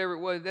commitment, whatever it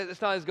was.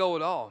 That's not his goal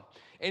at all.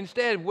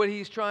 Instead, what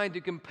he's trying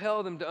to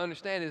compel them to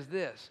understand is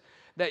this,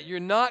 that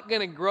you're not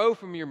going to grow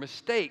from your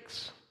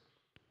mistakes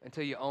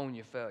until you own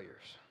your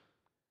failures.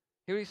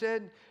 Hear what he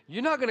said?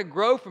 You're not going to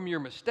grow from your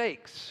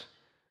mistakes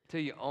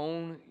until you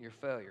own your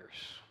failures.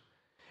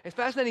 It's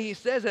fascinating he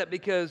says that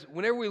because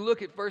whenever we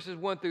look at verses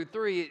 1 through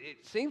 3,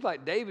 it seems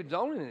like David's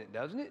owning it,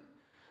 doesn't it?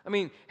 I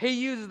mean, he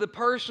uses the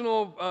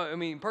personal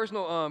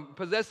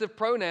possessive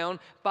pronoun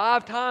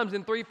 5 times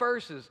in 3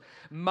 verses.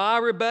 My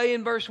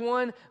rebellion, verse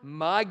 1.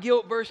 My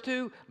guilt, verse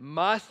 2.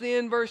 My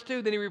sin, verse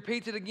 2. Then he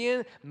repeats it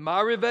again.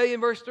 My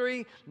rebellion, verse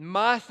 3.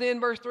 My sin,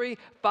 verse 3.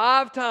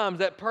 5 times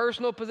that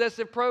personal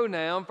possessive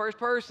pronoun, first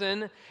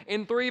person,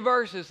 in 3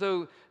 verses.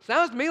 So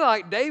sounds to me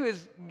like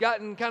David's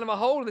gotten kind of a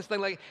hold of this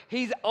thing. Like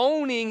he's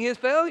owning his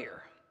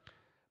failure.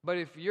 But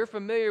if you're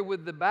familiar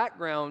with the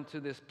background to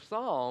this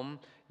psalm,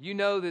 you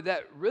know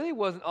that really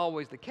wasn't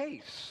always the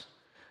case.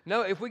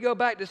 No, if we go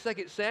back to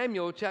 2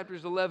 Samuel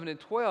chapters 11 and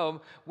 12,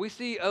 we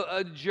see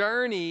a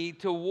journey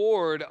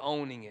toward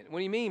owning it. What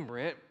do you mean,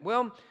 Brent?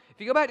 Well,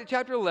 if you go back to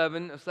chapter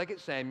 11 of 2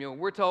 Samuel,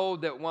 we're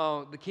told that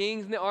while the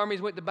kings and the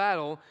armies went to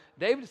battle,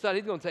 David decided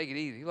he's going to take it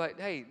easy. He's like,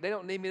 hey, they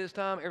don't need me this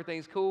time.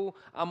 Everything's cool.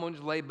 I'm going to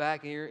just lay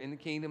back here in the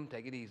kingdom,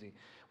 take it easy.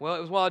 Well,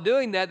 it was while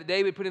doing that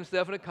David put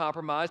himself in a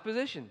compromised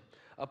position.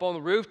 Up on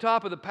the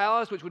rooftop of the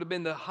palace, which would have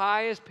been the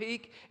highest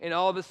peak in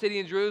all of the city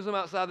in Jerusalem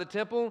outside the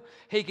temple,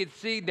 he could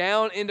see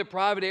down into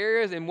private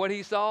areas, and what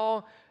he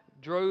saw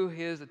drew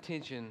his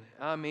attention.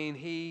 I mean,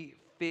 he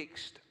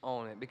fixed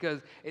on it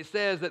because it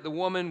says that the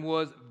woman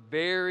was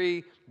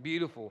very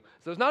beautiful.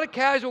 So it's not a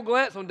casual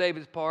glance on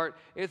David's part,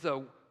 it's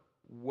a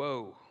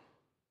whoa.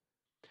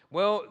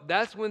 Well,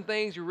 that's when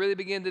things really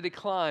begin to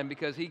decline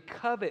because he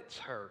covets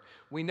her.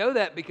 We know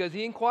that because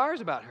he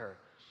inquires about her.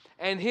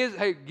 And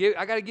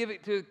I got to give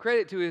it to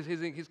credit to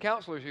his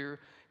counselors here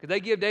because they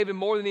give David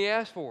more than he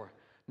asked for.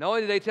 Not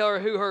only did they tell her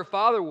who her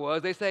father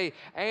was, they say,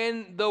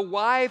 and the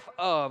wife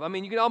of. I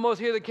mean, you can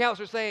almost hear the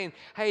counselor saying,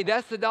 hey,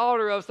 that's the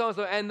daughter of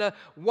so-and-so, and the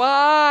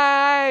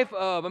wife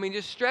of. I mean,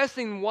 just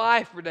stressing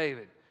wife for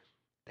David.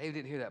 David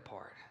didn't hear that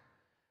part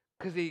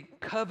because he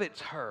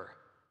covets her.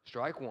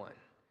 Strike one.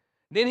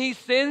 Then he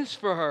sends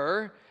for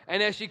her,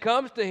 and as she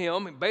comes to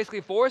him,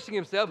 basically forcing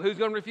himself, who's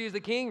going to refuse the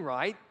king,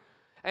 right?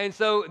 And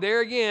so there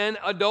again,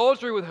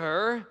 adultery with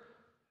her.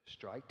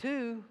 Strike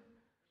two.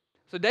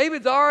 So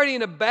David's already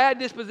in a bad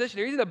disposition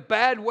here. He's in a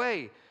bad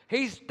way.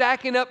 He's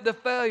stacking up the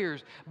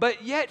failures.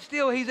 But yet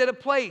still he's at a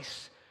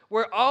place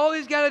where all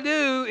he's got to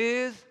do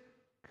is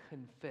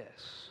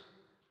confess.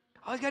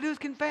 All he's got to do is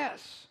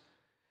confess.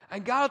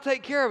 And God will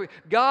take care of it.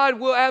 God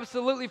will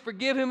absolutely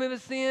forgive him of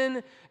his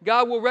sin.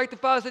 God will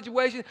rectify the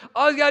situation.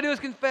 All he's got to do is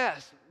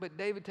confess. But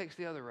David takes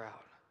the other route.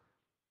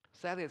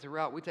 Sadly, it's a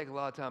route we take a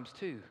lot of times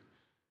too.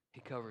 He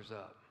covers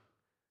up.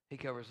 He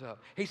covers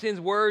up. He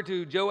sends word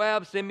to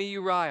Joab, send me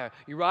Uriah.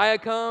 Uriah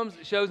comes,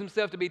 shows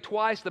himself to be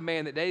twice the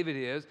man that David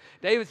is.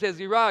 David says,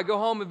 Uriah, go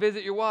home and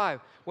visit your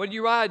wife. What did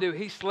Uriah do?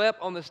 He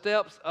slept on the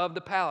steps of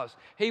the palace.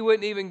 He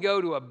wouldn't even go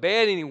to a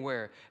bed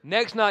anywhere.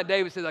 Next night,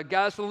 David says, I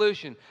got a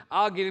solution.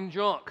 I'll get him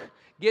drunk.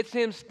 Gets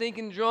him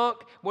stinking drunk.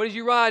 What does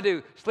Uriah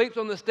do? Sleeps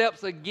on the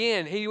steps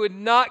again. He would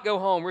not go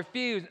home,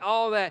 refused,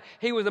 all that.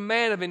 He was a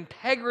man of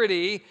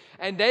integrity,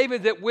 and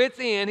David's at wit's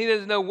end. He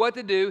doesn't know what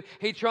to do.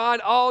 He tried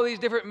all these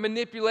different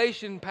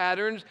manipulation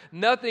patterns.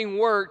 Nothing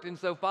worked, and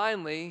so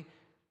finally,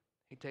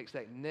 he takes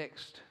that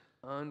next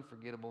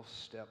unforgettable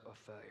step of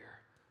failure.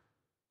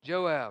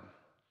 Joab,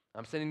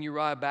 I'm sending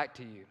Uriah back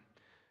to you.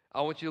 I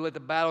want you to let the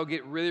battle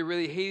get really,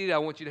 really heated. I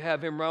want you to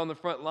have him right on the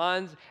front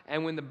lines.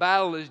 And when the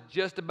battle is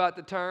just about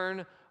to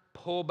turn,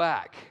 pull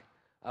back.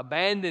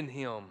 Abandon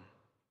him.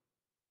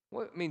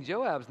 Well, I mean,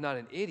 Joab's not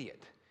an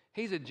idiot.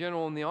 He's a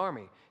general in the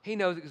army. He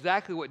knows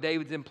exactly what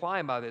David's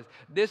implying by this.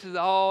 This is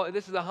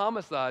a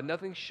homicide,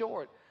 nothing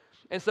short.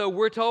 And so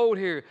we're told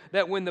here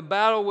that when the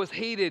battle was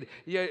heated,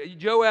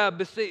 Joab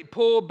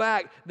pulled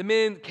back.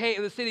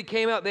 The city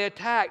came out, they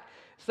attacked.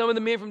 Some of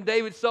the men from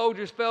David's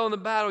soldiers fell in the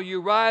battle.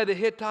 Uriah the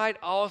Hittite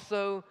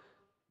also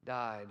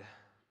died.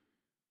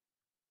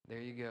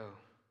 There you go.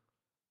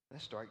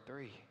 That's strike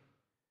three.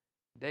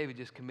 David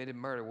just committed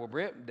murder. Well,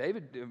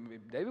 David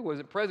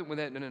wasn't present with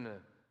that. No.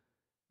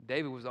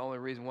 David was the only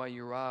reason why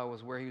Uriah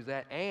was where he was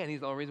at, and he's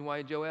the only reason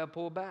why Joab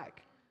pulled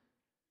back.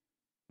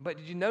 But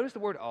did you notice the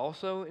word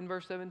also in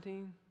verse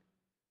 17?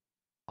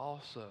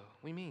 Also.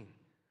 What do you mean?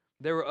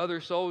 There were other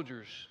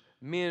soldiers,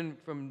 men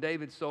from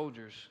David's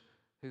soldiers,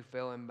 who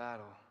fell in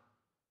battle.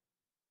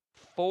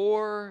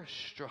 4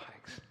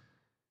 strikes.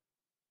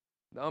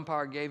 The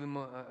umpire gave him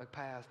a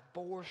pass.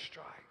 4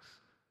 strikes.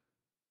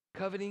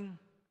 Coveting,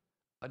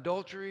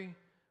 adultery,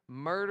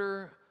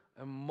 murder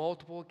on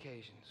multiple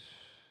occasions.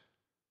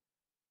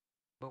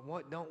 But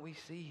what don't we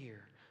see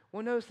here?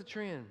 Well, notice the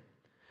trend.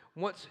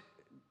 Once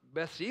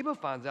Bathsheba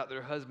finds out that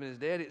her husband is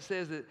dead, it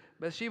says that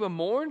Bathsheba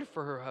mourned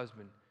for her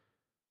husband.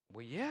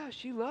 Well, yeah,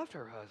 she loved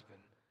her husband.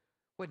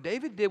 What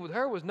David did with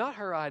her was not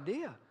her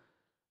idea.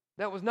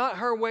 That was not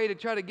her way to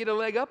try to get a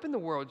leg up in the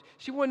world.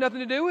 She wanted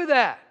nothing to do with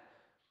that.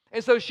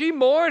 And so she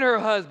mourned her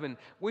husband.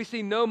 We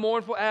see no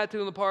mournful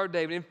attitude on the part of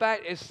David. In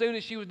fact, as soon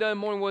as she was done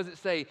mourning, what does it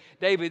say?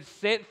 David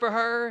sent for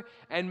her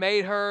and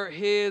made her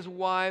his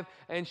wife,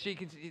 and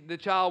the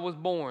child was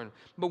born.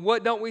 But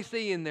what don't we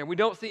see in there? We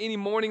don't see any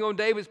mourning on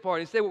David's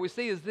part. Instead, what we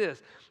see is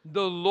this.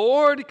 The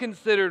Lord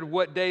considered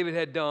what David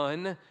had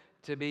done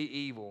to be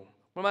evil.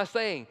 What am I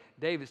saying?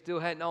 David still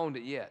hadn't owned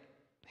it yet.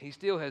 He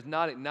still has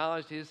not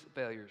acknowledged his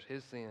failures,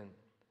 his sin.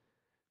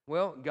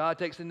 Well, God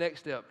takes the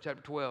next step,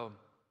 chapter 12.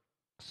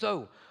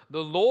 So,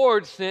 the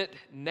Lord sent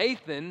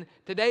Nathan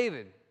to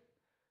David.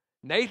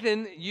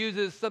 Nathan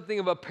uses something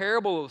of a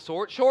parable of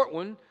sorts, short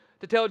one,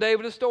 to tell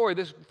David a story.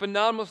 This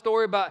phenomenal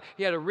story about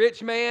he had a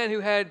rich man who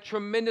had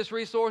tremendous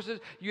resources.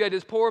 You had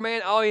this poor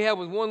man, all he had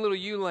was one little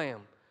ewe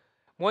lamb.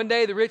 One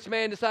day the rich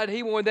man decided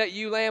he wanted that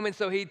ewe lamb, and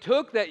so he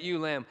took that ewe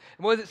lamb.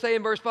 And what does it say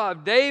in verse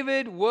 5?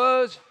 David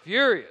was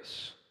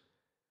furious.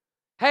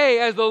 Hey,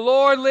 as the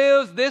Lord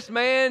lives, this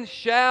man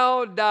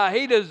shall die.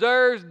 He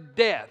deserves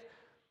death.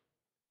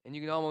 And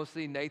you can almost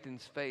see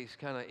Nathan's face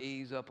kind of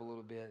ease up a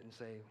little bit and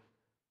say,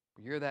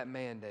 you're that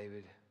man,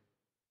 David.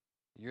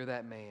 You're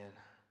that man.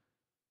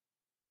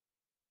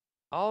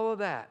 All of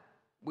that.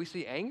 We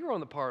see anger on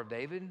the part of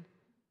David,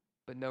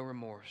 but no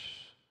remorse,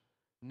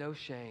 no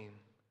shame,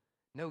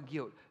 no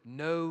guilt,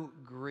 no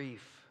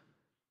grief.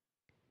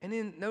 And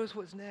then notice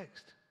what's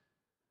next.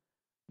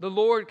 The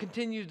Lord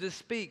continues to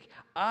speak.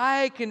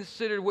 I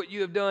considered what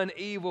you have done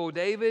evil,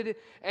 David.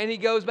 And he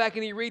goes back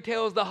and he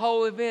retells the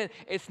whole event.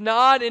 It's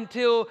not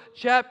until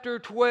chapter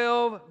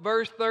 12,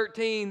 verse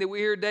 13, that we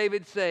hear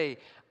David say,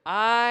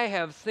 I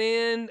have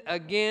sinned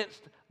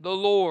against the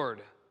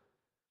Lord.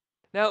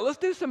 Now, let's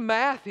do some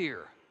math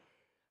here.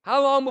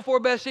 How long before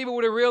Bathsheba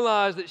would have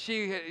realized that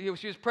she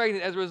was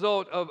pregnant as a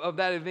result of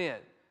that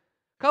event?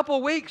 A couple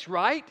of weeks,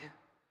 right?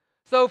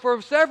 So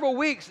for several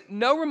weeks,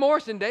 no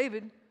remorse in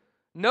David,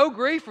 no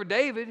grief for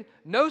David,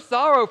 no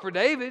sorrow for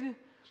David.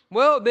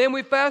 Well, then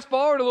we fast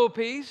forward a little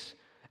piece,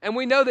 and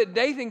we know that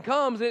Nathan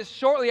comes, and it's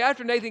shortly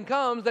after Nathan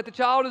comes that the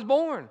child is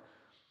born.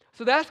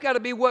 So that's got to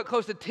be,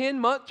 close to 10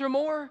 months or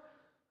more?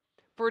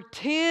 For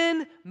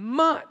 10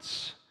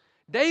 months,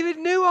 David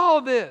knew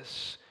all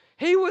this.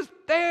 He was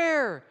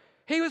there.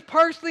 He was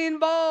personally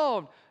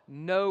involved.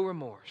 No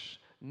remorse,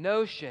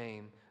 no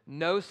shame,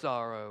 no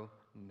sorrow,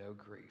 no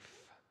grief.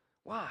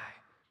 Why?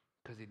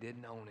 Because he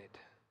didn't own it.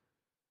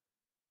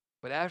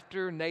 But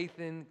after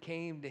Nathan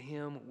came to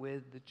him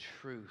with the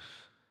truth,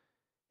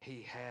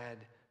 he had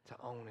to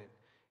own it.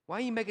 Why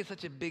are you making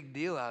such a big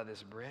deal out of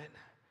this, Brent?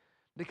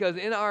 Because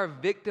in our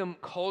victim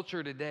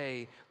culture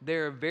today,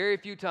 there are very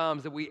few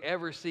times that we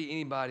ever see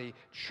anybody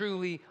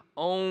truly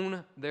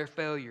own their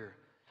failure.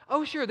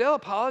 Oh, sure, they'll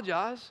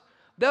apologize.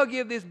 They'll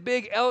give this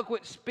big,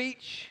 eloquent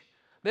speech.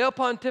 They'll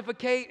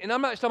pontificate. And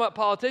I'm not just talking about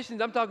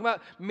politicians. I'm talking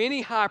about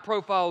many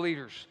high-profile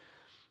leaders.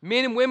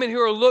 Men and women who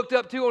are looked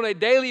up to on a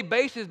daily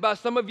basis by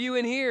some of you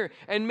in here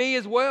and me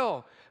as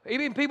well.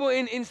 Even people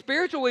in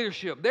spiritual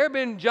leadership. There have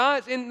been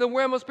giants in the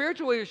realm of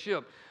spiritual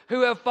leadership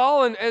who have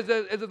fallen as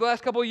the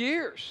last couple of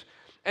years.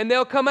 And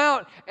they'll come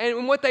out,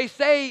 and what they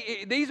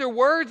say, these are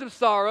words of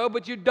sorrow,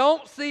 but you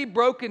don't see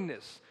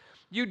brokenness.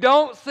 You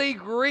don't see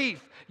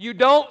grief. You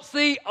don't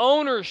see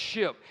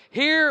ownership.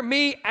 Hear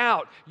me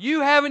out. You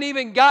haven't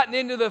even gotten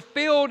into the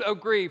field of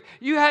grief.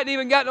 You hadn't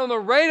even gotten on the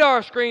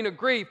radar screen of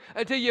grief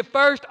until you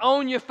first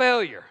own your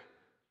failure.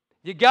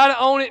 You got to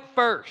own it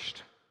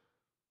first.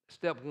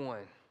 Step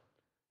one.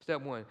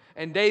 Step one.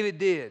 And David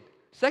did.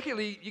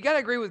 Secondly, you got to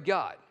agree with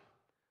God.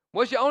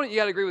 Once you own it, you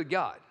got to agree with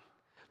God.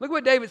 Look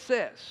what David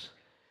says.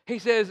 He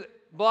says,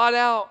 blot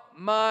out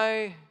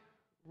my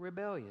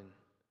rebellion.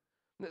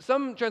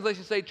 Some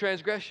translations say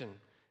transgression.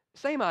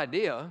 Same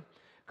idea,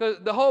 because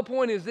the whole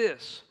point is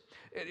this.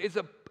 It's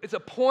a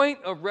point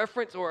of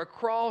reference or a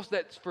cross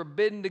that's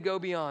forbidden to go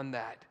beyond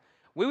that.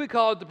 We would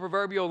call it the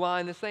proverbial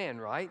line in the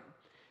sand, right?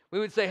 We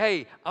would say,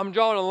 hey, I'm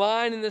drawing a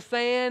line in the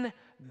sand,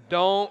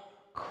 don't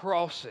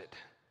cross it.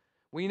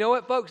 Well, you know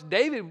what, folks?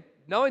 David,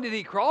 not only did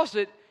he cross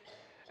it,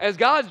 as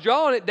God's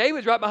drawing it,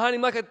 David's right behind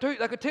him like a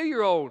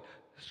 2-year-old,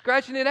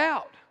 scratching it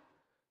out.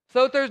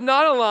 So if there's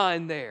not a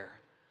line there,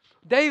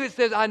 David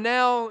says, I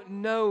now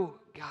know,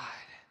 God,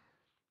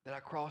 that I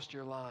crossed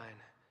your line.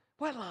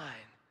 What line?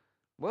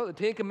 Well, the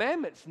 10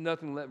 Commandments,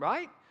 nothing,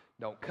 right?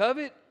 Don't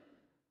covet,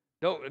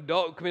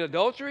 don't commit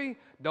adultery,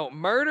 don't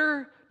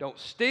murder, don't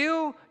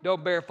steal,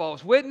 don't bear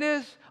false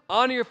witness,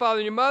 honor your father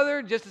and your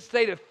mother, just to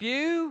state a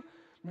few.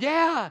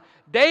 Yeah,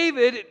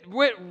 David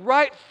went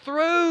right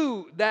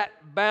through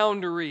that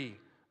boundary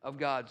of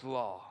God's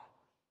law.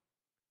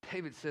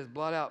 David says,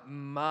 blot out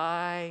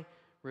my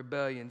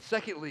rebellion.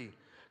 Secondly,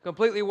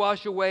 completely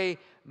wash away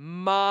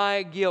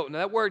my guilt. Now,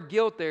 that word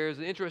guilt there is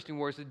an interesting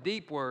word. It's a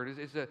deep word.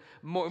 It's a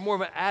more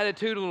of an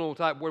attitudinal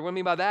type word. What I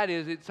mean by that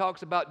is it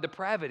talks about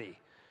depravity.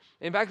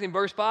 In fact, in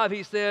verse 5,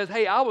 he says,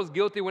 hey, I was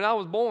guilty when I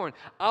was born.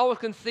 I was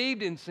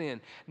conceived in sin.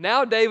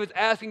 Now David's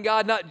asking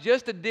God not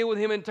just to deal with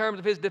him in terms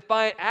of his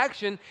defiant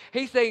action.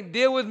 He's saying,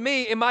 deal with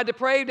me in my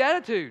depraved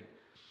attitude.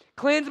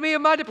 Cleanse me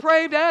of my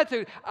depraved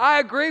attitude. I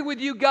agree with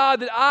you,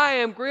 God, that I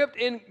am gripped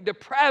in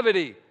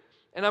depravity.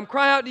 And I'm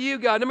crying out to you,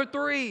 God. Number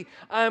 3,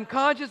 I am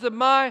conscious of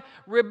my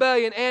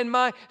rebellion and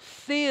my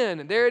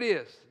sin. There it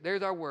is.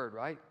 There's our word,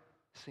 right?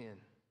 Sin.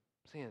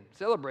 Sin.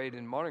 Celebrated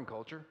in modern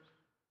culture,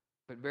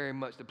 but very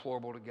much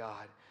deplorable to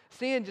God.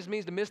 Sin just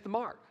means to miss the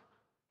mark.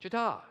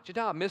 Chita,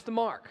 miss the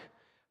mark.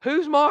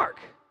 Whose mark?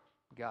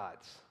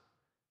 God's.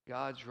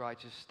 God's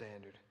righteous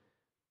standard.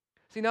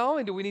 See, not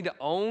only do we need to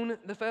own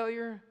the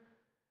failure,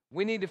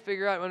 we need to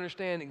figure out and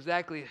understand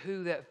exactly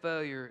who that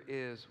failure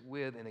is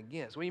with and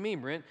against. What do you mean,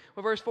 Brent?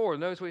 Well, verse 4,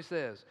 notice what he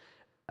says.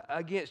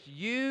 Against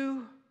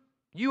you,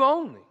 you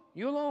only,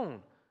 you alone,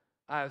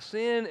 I have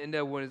sinned and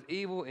done what is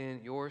evil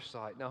in your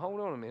sight. Now, hold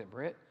on a minute,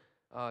 Brent.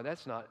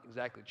 That's not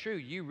exactly true.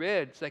 You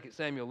read 2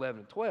 Samuel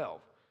 11:12.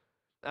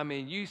 I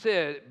mean, you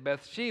said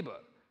Bathsheba.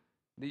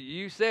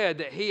 You said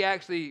that he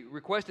actually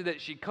requested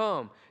that she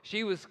come.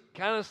 She was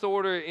kind of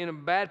sort of in a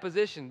bad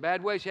position,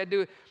 bad way. She had to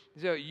do it.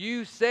 So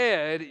you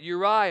said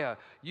Uriah.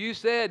 You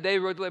said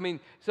David.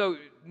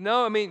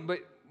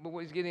 But what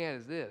he's getting at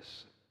is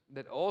this,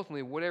 that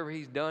ultimately whatever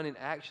he's done in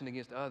action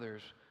against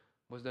others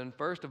was done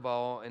first of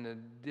all in a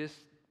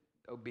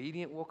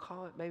disobedient, we'll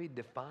call it maybe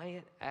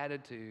defiant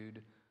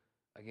attitude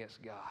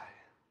against God.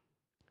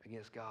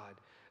 Against God.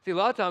 See, a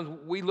lot of times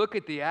we look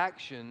at the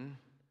action,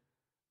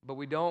 but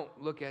we don't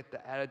look at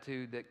the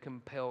attitude that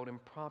compelled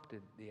and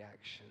prompted the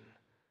action.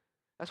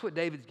 That's what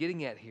David's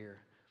getting at here.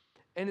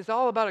 And it's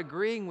all about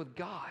agreeing with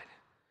God.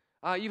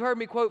 You've heard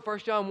me quote 1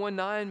 John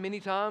 1:9 many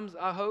times,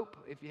 I hope.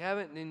 If you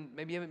haven't, then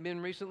maybe you haven't been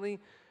recently.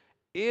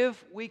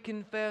 If we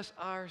confess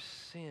our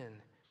sin,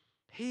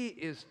 He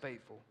is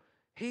faithful.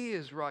 He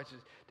is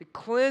righteous to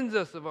cleanse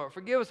us of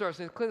forgive us our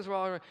sins, cleanse us of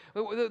all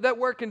our. That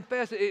word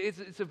confess,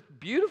 it's a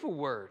beautiful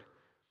word.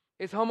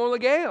 It's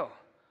homologeo.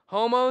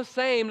 Homo,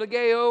 same,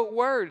 legeo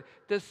word.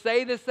 To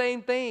say the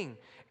same thing.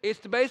 It's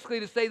basically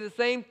to say the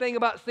same thing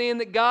about sin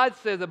that God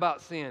says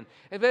about sin.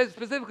 And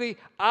specifically,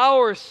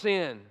 our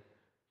sin.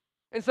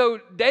 And so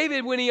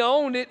David, when he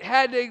owned it,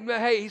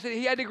 he said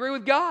he had to agree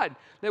with God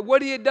that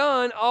what he had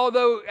done,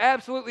 although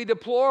absolutely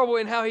deplorable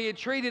in how he had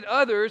treated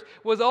others,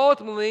 was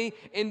ultimately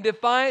in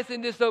defiance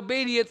and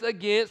disobedience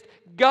against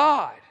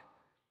God.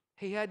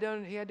 He had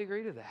to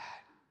agree to that.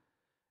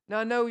 Now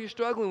I know you're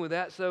struggling with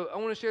that, so I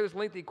want to share this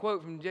lengthy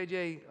quote from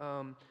J.J.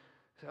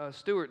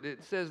 Stewart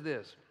that says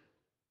this: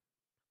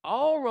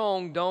 "All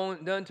wrong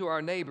done to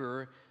our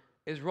neighbor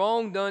is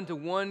wrong done to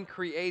one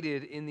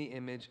created in the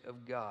image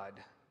of God."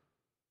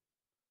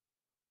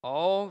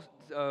 My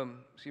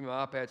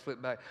iPad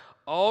slipped back.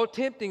 All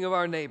tempting of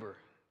our neighbor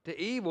to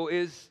evil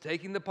is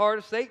taking the part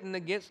of Satan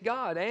against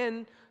God,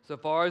 and, so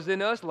far as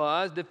in us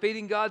lies,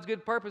 defeating God's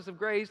good purpose of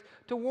grace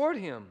toward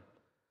him.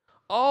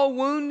 All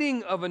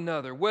wounding of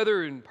another,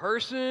 whether in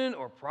person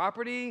or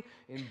property,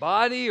 in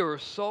body or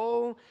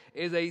soul,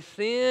 is a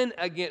sin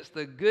against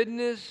the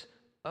goodness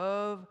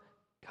of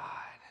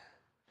God.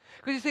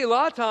 Because you see, a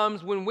lot of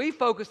times when we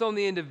focus on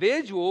the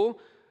individual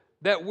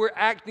that we're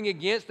acting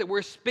against, that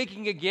we're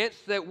speaking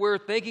against, that we're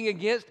thinking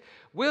against,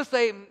 we'll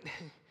say,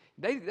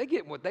 they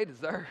get what they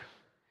deserve.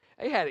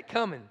 They had it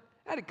coming.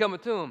 Had it coming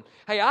to them.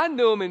 Hey, I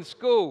knew them in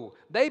school.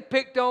 They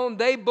picked on,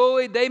 they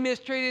bullied, they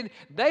mistreated.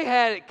 They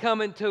had it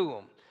coming to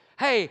them.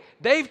 Hey,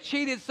 they've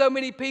cheated so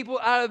many people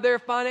out of their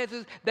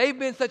finances. They've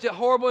been such a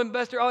horrible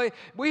investor.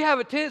 We have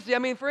a tendency,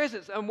 for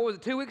instance, what was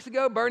it, 2 weeks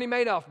ago? Bernie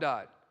Madoff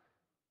died.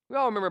 We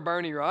all remember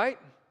Bernie, right?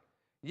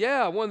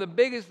 Yeah, one of the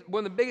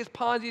biggest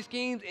Ponzi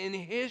schemes in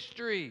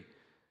history.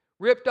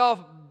 Ripped off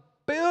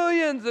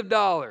billions of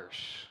dollars.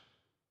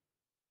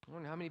 I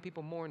wonder how many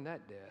people mourn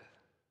that death.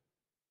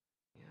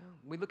 You know,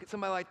 we look at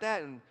somebody like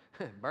that and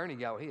Bernie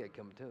got what he had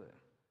coming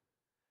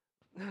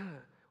to him.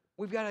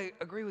 We've got to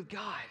agree with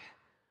God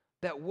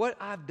that what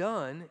I've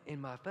done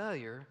in my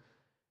failure,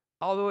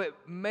 although it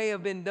may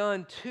have been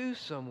done to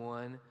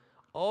someone,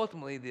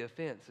 ultimately the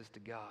offense is to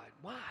God.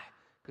 Why?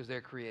 Because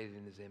they're created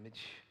in his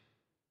image.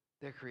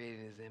 They're created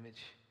in his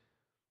image.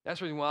 That's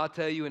the reason why I'll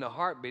tell you in a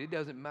heartbeat, it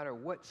doesn't matter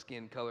what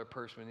skin color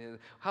person is,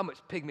 how much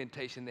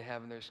pigmentation they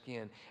have in their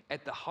skin.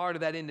 At the heart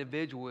of that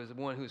individual is the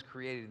one who is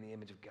created in the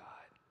image of God.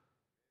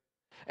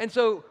 And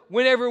so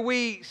whenever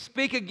we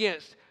speak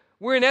against,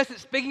 we're in essence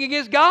speaking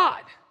against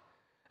God.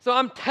 So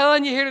I'm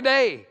telling you here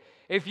today,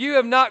 if you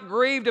have not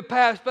grieved a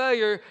past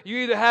failure, you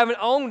either haven't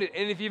owned it.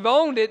 And if you've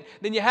owned it,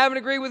 then you haven't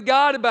agreed with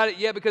God about it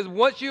yet, because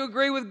once you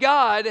agree with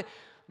God,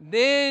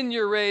 then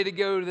you're ready to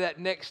go to that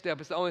next step.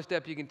 It's the only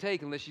step you can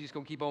take unless you're just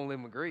going to keep on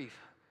living with grief.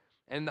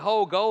 And the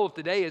whole goal of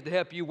today is to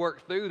help you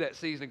work through that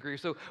season of grief.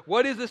 So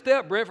what is the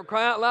step, Brent? For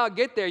crying out loud,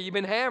 get there. You've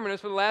been hammering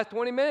us for the last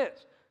 20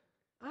 minutes.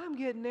 I'm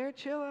getting there.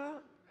 Chill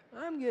out.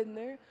 I'm getting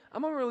there.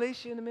 I'm going to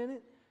release you in a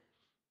minute.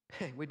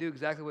 We do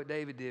exactly what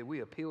David did. We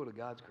appeal to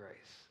God's grace.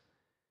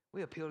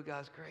 We appeal to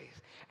God's grace.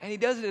 And he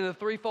does it in a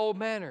threefold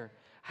manner.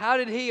 How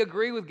did he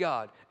agree with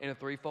God? In a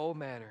threefold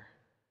manner.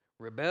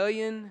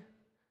 Rebellion,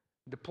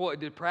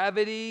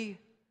 depravity,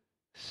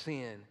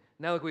 sin.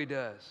 Now look what he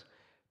does.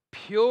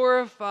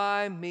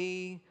 Purify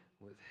me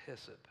with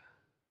hyssop,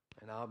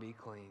 and I'll be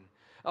clean.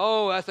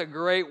 Oh, that's a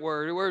great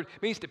word. The word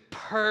means to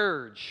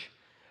purge.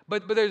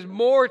 But there's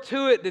more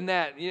to it than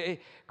that,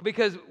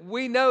 because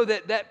we know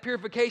that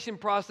purification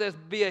process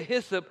via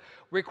hyssop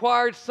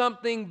required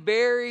something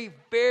very,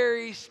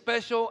 very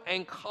special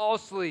and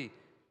costly.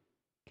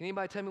 Can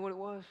anybody tell me what it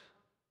was?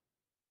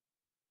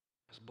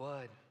 It was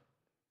blood.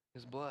 It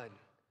was blood.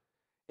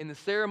 In the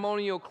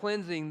ceremonial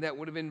cleansing that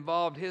would have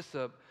involved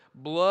hyssop,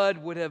 blood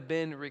would have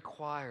been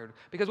required.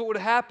 Because what would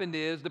have happened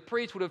is the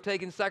priest would have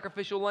taken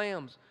sacrificial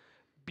lambs,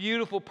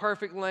 beautiful,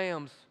 perfect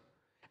lambs,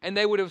 and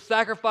they would have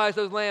sacrificed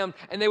those lambs,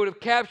 and they would have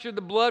captured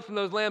the blood from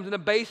those lambs in a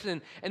basin,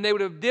 and they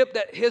would have dipped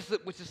that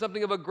hyssop, which is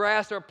something of a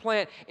grass or a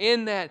plant,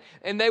 in that,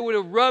 and they would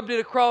have rubbed it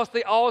across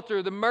the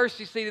altar, the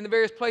mercy seat, in the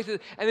various places,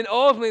 and then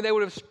ultimately they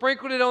would have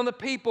sprinkled it on the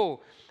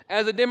people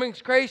as a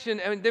demonstration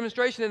and the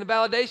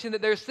validation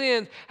that their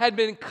sins had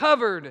been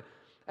covered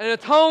and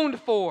atoned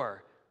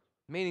for,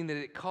 meaning that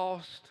it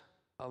cost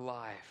a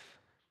life.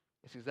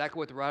 It's exactly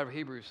what the writer of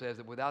Hebrews says,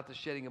 that without the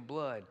shedding of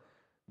blood,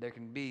 there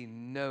can be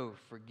no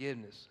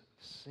forgiveness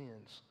of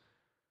sins.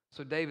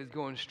 So David's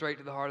going straight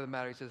to the heart of the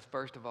matter. He says,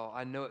 first of all,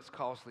 I know it's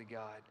costly,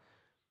 God,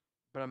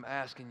 but I'm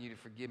asking you to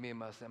forgive me of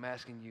my sin. I'm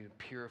asking you to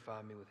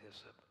purify me with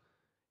hyssop.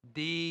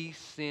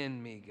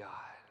 De-sin me, God.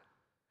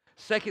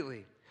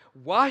 Secondly,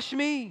 wash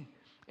me,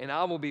 and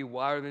I will be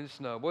whiter than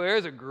snow. Boy,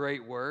 there's a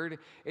great word.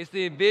 It's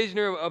the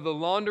envisioner of the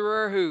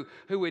launderer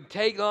who would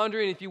take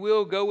laundry, and if you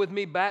will, go with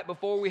me back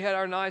before we had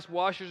our nice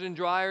washers and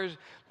dryers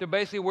to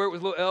basically where it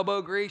was a little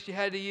elbow grease you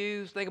had to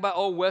use. Think about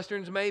old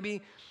westerns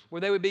maybe,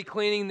 where they would be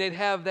cleaning. They'd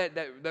have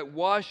that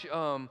wash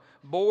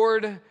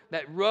board,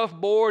 that rough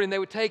board, and they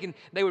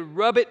would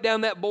rub it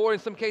down that board. In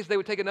some cases, they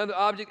would take another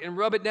object and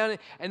rub it down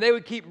it, and they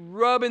would keep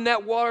rubbing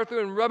that water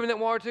through and rubbing that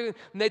water through.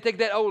 And they'd take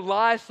that old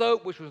lye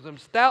soap, which was some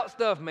stout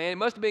stuff, man. It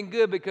must have been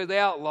good because they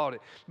outlawed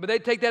it. But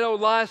they'd take that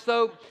old lye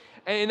soap,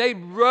 and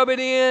they'd rub it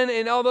in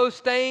and all those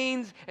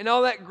stains and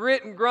all that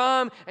grit and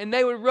grime, and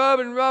they would rub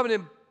and rub, and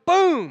then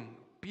boom,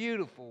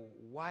 beautiful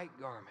white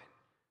garment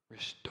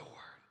restored.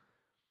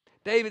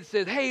 David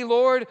says, hey,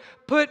 Lord,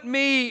 put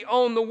me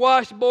on the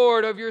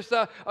washboard of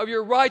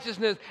your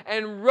righteousness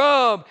and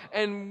rub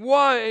and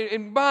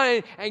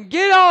bind and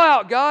get it all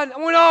out, God. I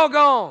want it all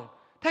gone.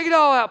 Take it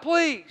all out,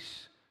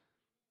 please.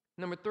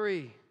 Number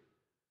 3,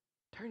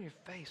 turn your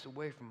face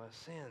away from my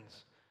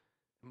sins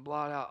and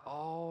blot out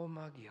all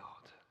my guilt.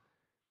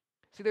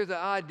 See, there's an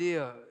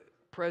idea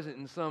present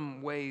in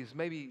some ways,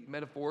 maybe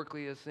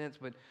metaphorically in a sense,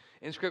 but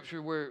in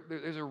Scripture where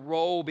there's a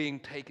roll being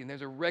taken,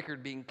 there's a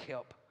record being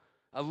kept,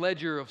 a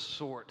ledger of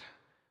sort.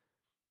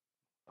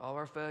 All of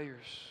our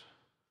failures,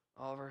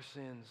 all of our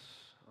sins,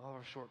 all of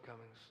our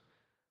shortcomings,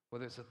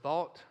 whether it's a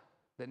thought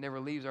that never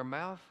leaves our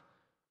mouth,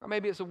 or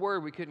maybe it's a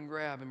word we couldn't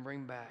grab and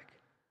bring back,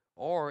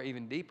 or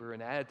even deeper,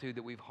 an attitude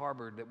that we've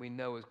harbored that we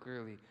know is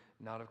clearly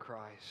not of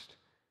Christ.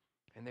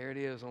 And there it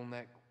is on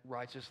that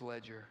righteous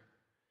ledger,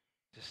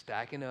 just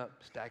stacking up,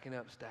 stacking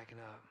up, stacking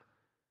up.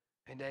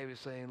 And David is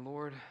saying,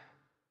 Lord,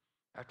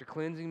 after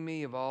cleansing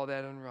me of all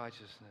that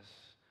unrighteousness,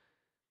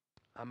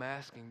 I'm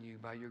asking you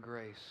by your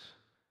grace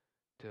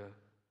to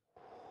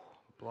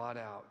blot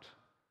out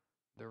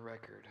the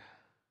record.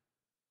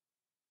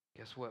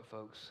 Guess what,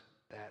 folks?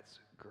 That's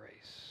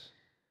grace.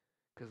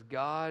 Because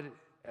God,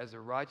 as a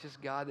righteous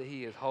God that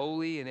He is,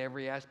 holy in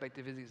every aspect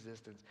of His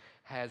existence,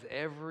 has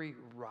every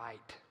right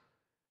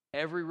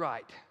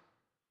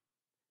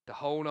to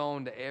hold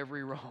on to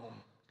every wrong,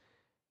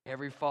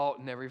 every fault,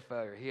 and every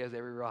failure. He has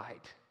every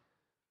right.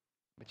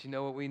 But you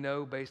know what we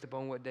know based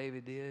upon what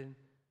David did?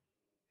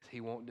 Is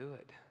he won't do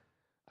it.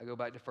 I go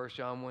back to 1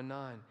 John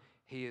 1:9.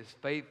 He is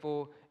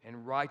faithful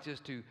and righteous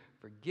to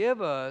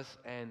forgive us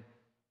and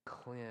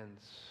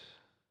cleanse.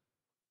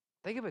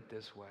 Think of it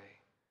this way.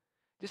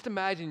 Just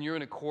imagine you're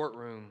in a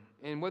courtroom,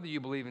 and whether you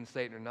believe in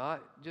Satan or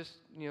not, just,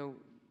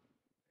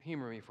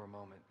 humor me for a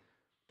moment.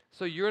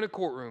 So you're in a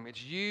courtroom.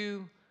 It's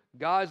you,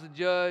 God's the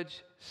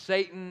judge,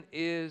 Satan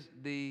is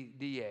the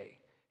DA.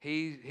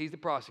 He's the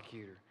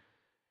prosecutor.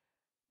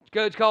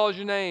 Judge calls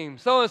your name.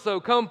 So-and-so,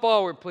 come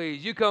forward,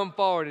 please. You come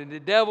forward. And the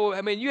devil,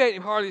 you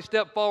ain't hardly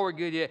stepped forward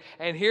good yet.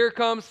 And here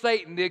comes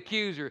Satan, the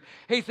accuser.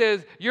 He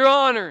says, Your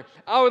Honor,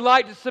 I would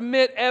like to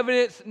submit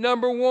evidence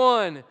number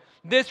 1.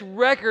 This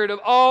record of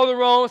all the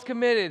wrongs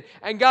committed.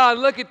 And God,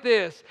 look at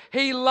this.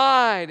 He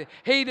lied.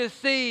 He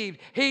deceived.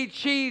 He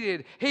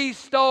cheated. He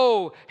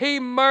stole. He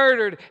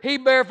murdered. He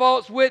bare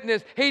false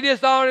witness. He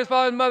dishonored his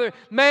father and mother.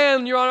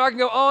 Man, Your Honor, I can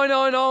go on and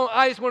on and on.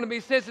 I just want to be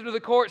sensitive to the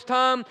court's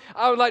time.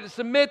 I would like to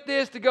submit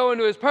this to go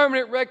into his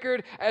permanent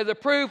record as a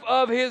proof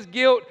of his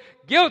guilt.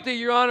 Guilty,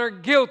 Your Honor,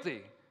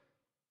 guilty.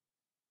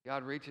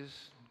 God reaches,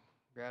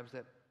 grabs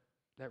that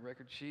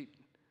record sheet.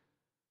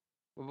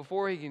 Well,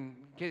 before he can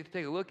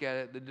take a look at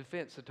it, the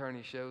defense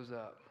attorney shows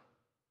up.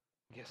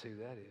 Guess who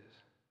that is?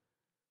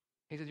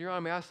 He said, Your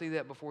Honor, may I see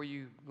that before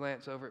you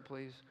glance over it,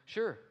 please?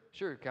 Sure,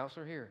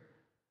 counselor, here.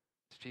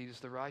 It's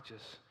Jesus the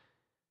righteous.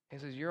 He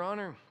says, Your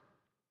Honor,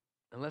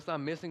 unless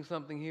I'm missing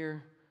something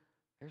here,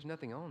 there's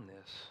nothing on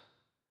this.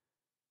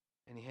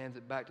 And he hands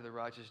it back to the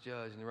righteous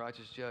judge, and the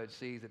righteous judge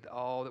sees that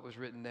all that was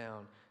written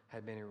down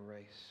had been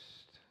erased.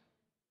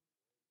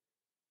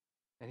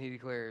 And he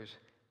declares,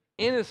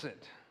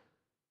 innocent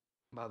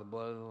by the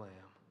blood of the Lamb.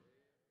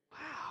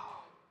 Wow.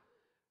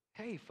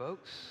 Hey,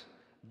 folks,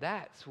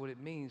 that's what it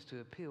means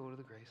to appeal to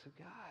the grace of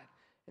God.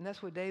 And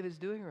that's what David's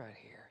doing right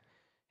here.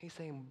 He's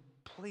saying,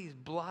 please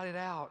blot it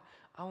out.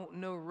 I want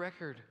no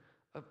record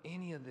of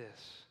any of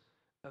this,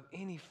 of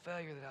any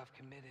failure that I've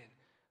committed.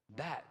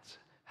 That's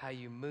how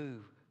you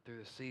move through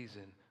the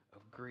season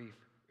of grief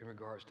in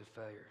regards to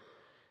failure.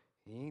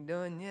 He ain't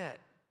done yet.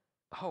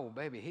 Oh,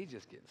 baby, he's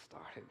just getting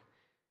started.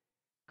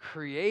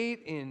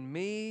 Create in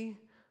me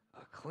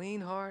a clean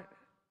heart.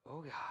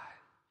 Oh, God.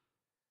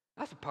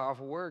 That's a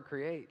powerful word,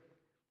 create.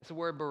 It's the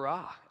word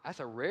bara. That's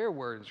a rare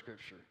word in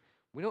Scripture.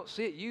 We don't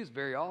see it used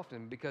very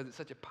often because it's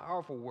such a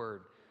powerful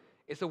word.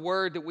 It's a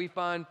word that we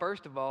find,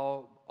 first of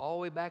all the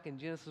way back in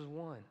Genesis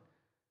 1.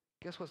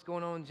 Guess what's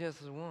going on in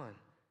Genesis 1?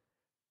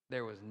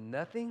 There was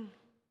nothing,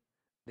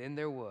 then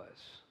there was.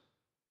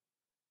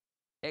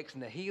 Ex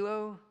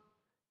nihilo,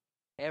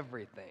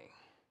 everything.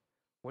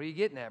 What are you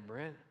getting at,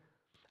 Brent?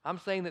 I'm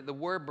saying that the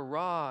word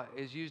bara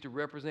is used to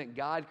represent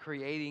God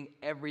creating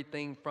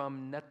everything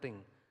from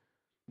nothing.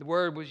 The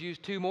word was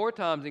used 2 more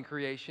times in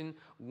creation.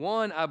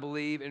 One, I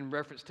believe, in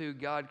reference to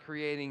God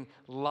creating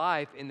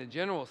life in the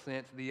general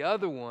sense. The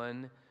other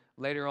one,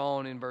 later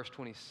on in verse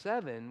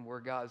 27, where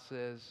God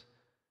says,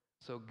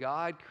 so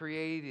God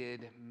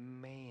created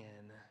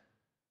man.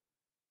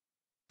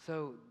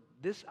 So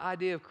this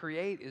idea of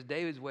create is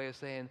David's way of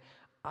saying,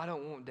 I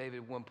don't want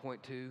David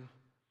 1.2.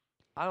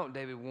 I don't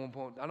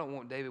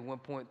want David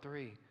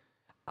 1.3.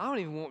 I don't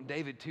even want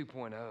David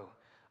 2.0.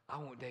 I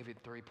want David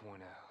 3.0.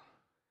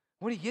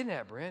 What are you getting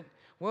at, Brent?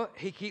 Well,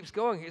 he keeps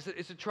going.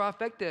 It's a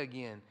trifecta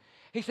again.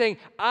 He's saying,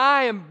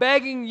 I am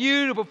begging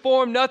you to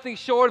perform nothing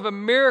short of a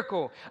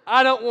miracle.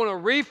 I don't want a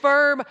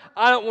refurb.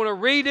 I don't want a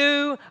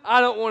redo. I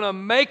don't want a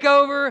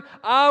makeover.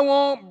 I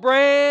want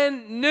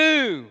brand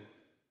new.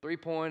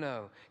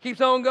 3.0. Keeps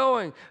on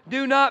going.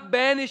 Do not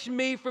banish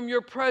me from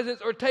your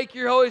presence or take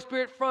your Holy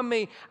Spirit from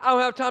me. I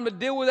don't have time to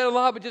deal with that a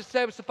lot, but just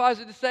suffice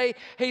it to say,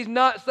 he's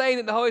not saying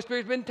that the Holy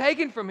Spirit's been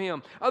taken from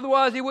him.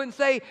 Otherwise, he wouldn't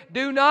say,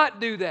 do not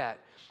do that.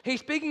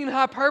 He's speaking in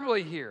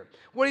hyperbole here.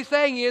 What he's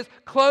saying is,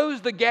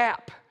 close the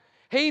gap.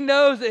 He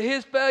knows that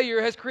his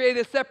failure has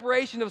created a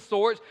separation of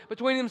sorts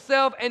between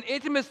himself and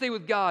intimacy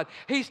with God.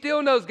 He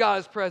still knows God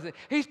is present.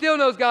 He still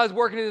knows God is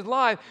working in his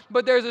life,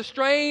 but there's a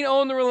strain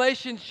on the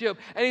relationship.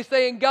 And he's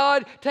saying,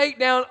 God, take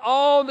down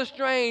all the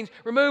strains,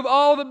 remove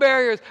all the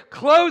barriers,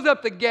 close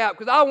up the gap,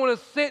 because I want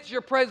to sense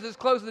your presence as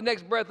close as the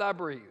next breath I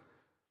breathe.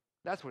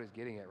 That's what he's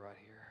getting at right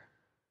here.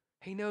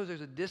 He knows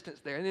there's a distance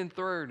there. And then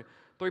third,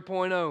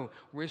 3.0,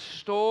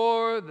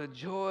 restore the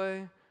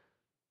joy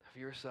of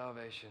your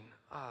salvation.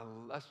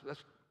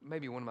 That's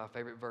maybe one of my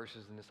favorite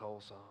verses in this whole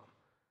psalm.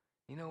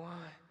 You know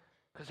why?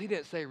 Because he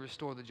didn't say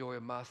restore the joy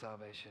of my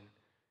salvation.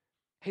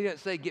 He didn't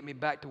say get me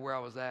back to where I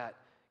was at.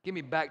 Get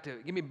me back to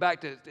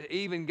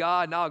even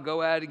God, and I'll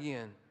go at it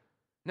again.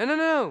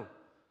 No.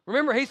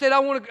 Remember, he said I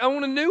want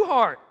a new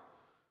heart.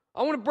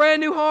 I want a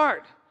brand new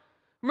heart.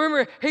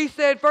 Remember, he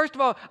said, first of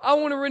all, I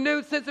want a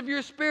renewed sense of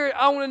your spirit.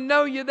 I want to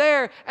know you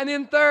there. And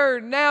then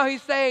third, now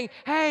he's saying,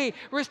 hey,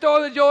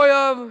 restore the joy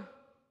of...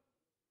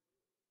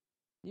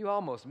 You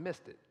almost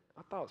missed it.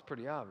 I thought it was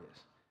pretty obvious.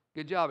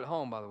 Good job at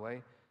home, by the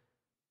way.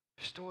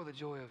 Restore the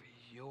joy of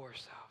your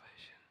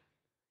salvation.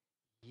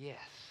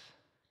 Yes,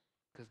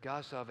 because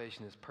God's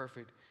salvation is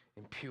perfect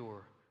and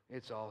pure.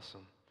 It's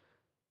awesome.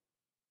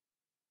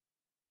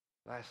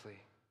 Lastly,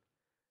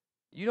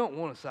 you don't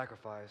want a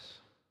sacrifice,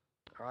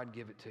 or I'd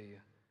give it to you.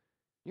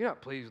 You're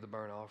not pleased with the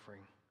burnt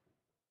offering.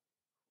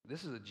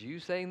 This is a Jew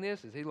saying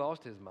this. Has he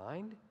lost his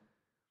mind?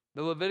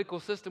 The Levitical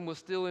system was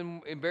still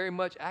in very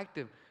much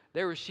active.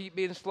 There were sheep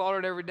being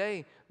slaughtered every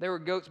day. There were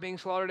goats being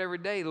slaughtered every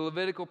day. The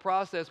Levitical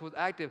process was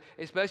active,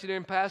 especially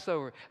during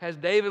Passover. Has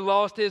David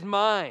lost his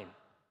mind?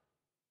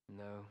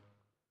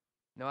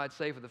 No, I'd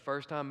say for the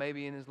first time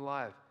maybe in his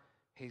life,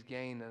 he's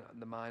gained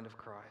the mind of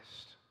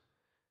Christ.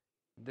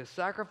 The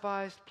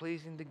sacrifice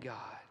pleasing to God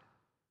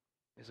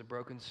is a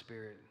broken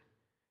spirit.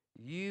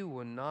 You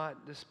will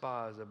not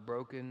despise a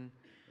broken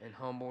and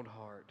humbled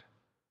heart,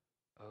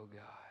 oh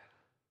God.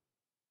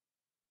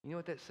 You know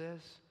what that says?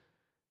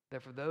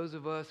 That for those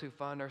of us who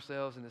find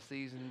ourselves in a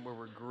season where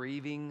we're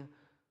grieving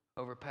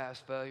over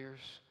past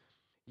failures,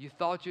 you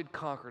thought you'd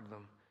conquered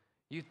them.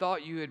 You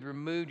thought you had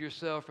removed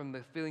yourself from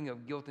the feeling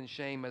of guilt and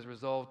shame as a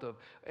result of,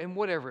 and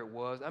whatever it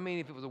was. I mean,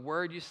 if it was a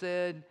word you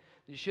said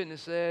that you shouldn't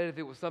have said, if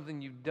it was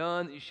something you've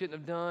done that you shouldn't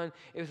have done,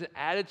 if it was an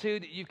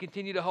attitude that you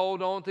continue to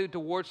hold on to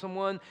towards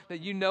someone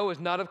that you know is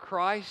not of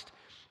Christ.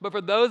 But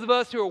for those of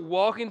us who are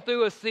walking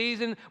through a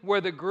season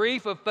where the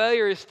grief of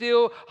failure is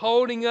still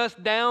holding us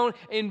down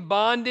in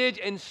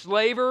bondage and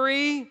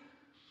slavery,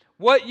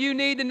 what you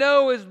need to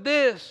know is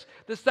this.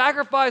 The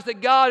sacrifice that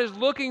God is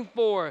looking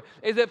for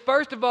is that,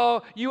 first of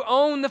all, you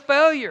own the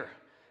failure.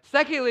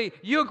 Secondly,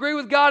 you agree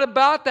with God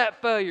about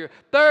that failure.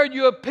 Third,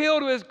 you appeal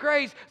to His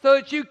grace so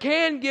that you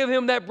can give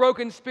Him that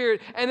broken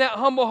spirit and that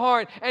humble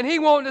heart, and He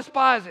won't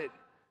despise it.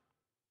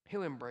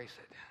 He'll embrace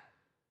it.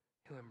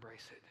 He'll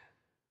embrace it.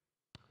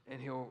 And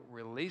He'll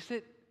release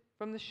it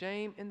from the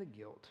shame and the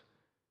guilt.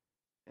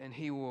 And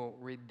He will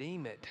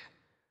redeem it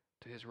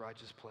to His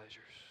righteous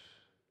pleasures.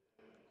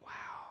 Wow.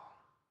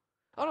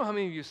 I don't know how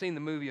many of you have seen the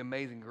movie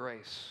Amazing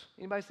Grace.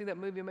 Anybody seen that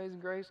movie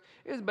Amazing Grace?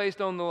 It's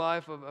based on the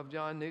life of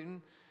John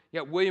Newton. You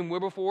got William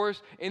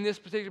Wilberforce. In this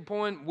particular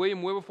point,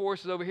 William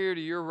Wilberforce is over here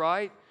to your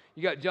right.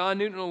 You got John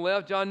Newton on the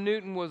left. John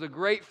Newton was a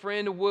great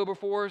friend of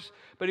Wilberforce,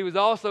 but he was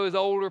also his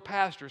older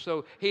pastor.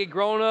 So he had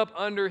grown up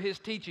under his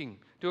teaching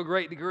to a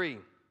great degree.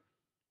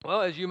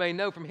 Well, as you may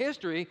know from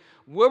history,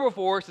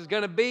 Wilberforce is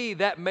going to be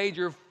that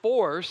major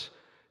force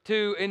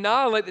to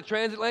annihilate the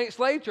transatlantic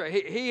slave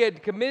trade. He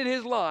had committed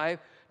his life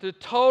to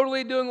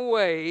totally doing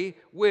away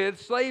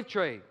with slave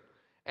trade.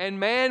 And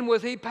man,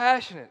 was he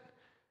passionate.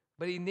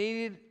 But he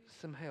needed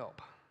some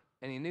help.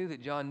 And he knew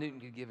that John Newton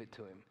could give it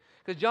to him.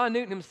 Because John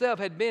Newton himself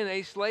had been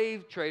a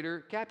slave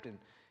trader captain.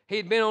 He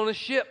had been on a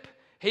ship.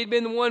 He'd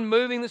been the one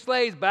moving the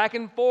slaves back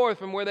and forth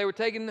from where they were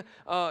taken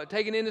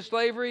into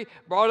slavery,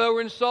 brought over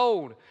and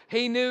sold.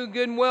 He knew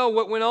good and well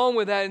what went on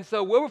with that. And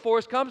so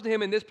Wilberforce comes to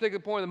him in this particular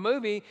point of the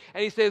movie,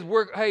 and he says,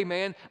 hey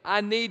man,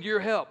 I need your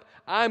help.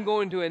 I'm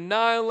going to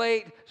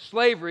annihilate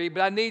slavery,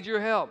 but I need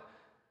your help.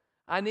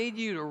 I need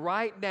you to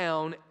write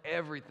down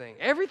everything.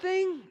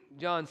 Everything?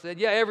 John said,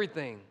 yeah,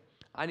 everything.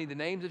 I need the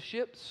names of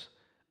ships.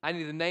 I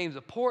need the names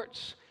of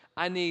ports.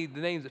 I need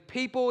the names of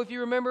people, if you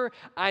remember.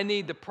 I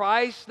need the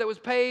price that was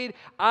paid.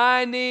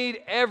 I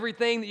need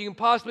everything that you can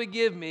possibly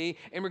give me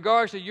in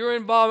regards to your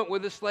involvement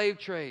with the slave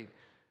trade.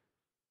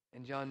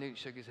 And John Newton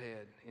shook his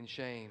head in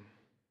shame.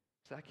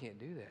 said, I can't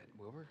do that,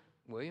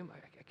 William.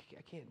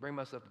 I can't bring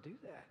myself to do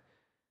that.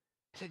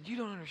 He said, you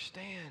don't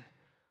understand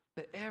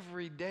that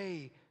every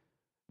day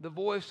the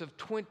voice of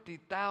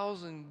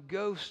 20,000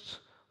 ghosts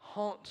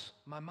haunts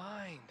my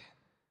mind.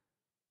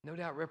 No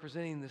doubt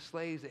representing the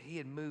slaves that he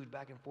had moved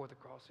back and forth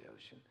across the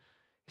ocean.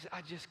 He said,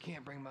 I just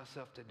can't bring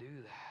myself to do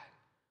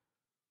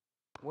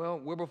that. Well,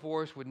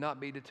 Wilberforce would not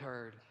be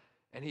deterred,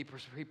 and he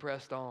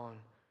pressed on.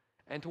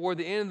 And toward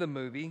the end of the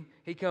movie,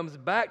 he comes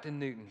back to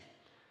Newton.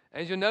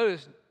 As you'll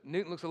notice,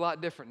 Newton looks a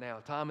lot different now.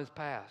 Time has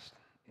passed.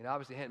 It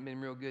obviously hadn't been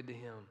real good to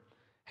him.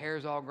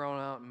 Hair's all grown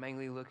out and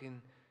mangly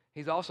looking.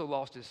 He's also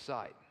lost his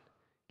sight.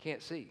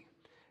 Can't see.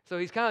 So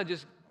he's kind of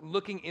just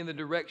looking in the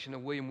direction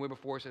of William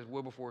Wilberforce as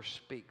Wilberforce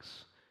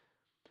speaks.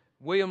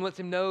 William lets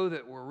him know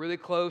that we're really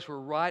close. We're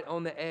right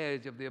on the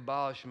edge of the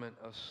abolishment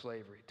of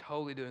slavery,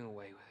 totally doing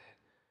away with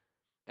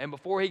it. And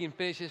before he can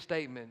finish his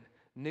statement,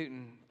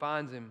 Newton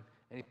finds him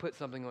and he puts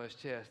something on his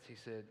chest. He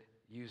said,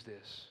 use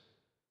this.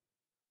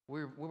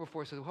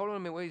 Wilberforce said, hold on a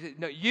minute. Wait. He said,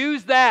 no,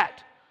 use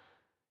that.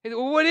 He said,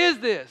 well, what is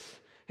this?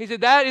 He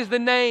said, that is the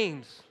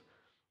names.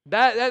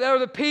 That are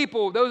the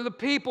people. Those are the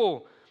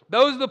people.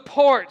 Those are the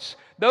parts.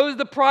 Those are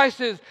the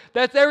prices.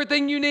 That's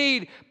everything you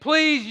need.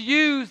 Please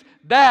use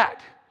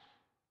that.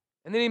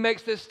 And then he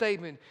makes this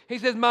statement. He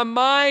says, my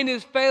mind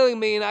is failing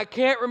me and I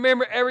can't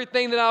remember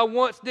everything that I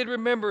once did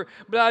remember,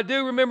 but I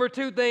do remember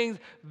two things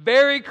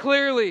very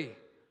clearly.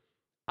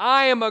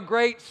 I am a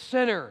great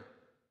sinner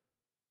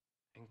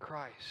and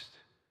Christ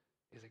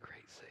is a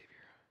great Savior.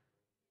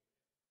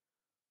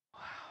 Wow.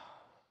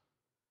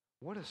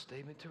 What a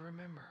statement to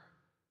remember.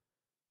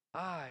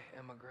 I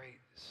am a great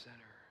sinner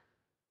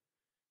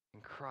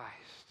in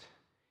Christ.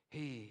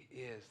 He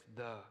is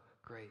the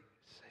great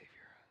Savior.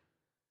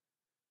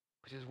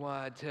 Which is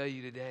why I tell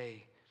you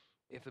today,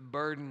 if the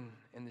burden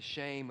and the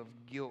shame of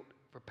guilt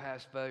for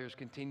past failures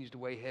continues to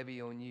weigh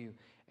heavy on you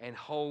and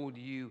hold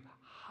you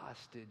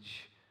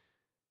hostage,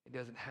 it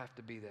doesn't have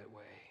to be that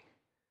way.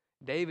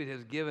 David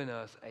has given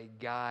us a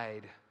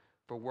guide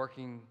for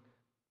working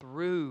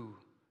through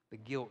the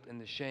guilt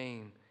and the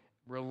shame,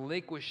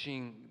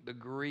 relinquishing the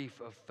grief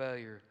of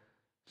failure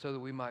so that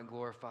we might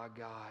glorify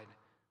God.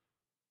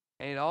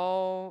 And it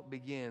all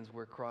begins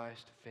where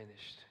Christ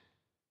finished.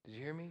 Did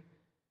you hear me?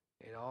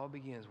 It all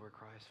begins where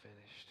Christ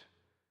finished.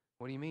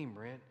 What do you mean,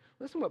 Brent?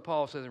 Listen to what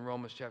Paul says in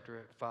Romans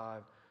chapter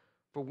 5.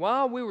 For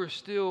while we were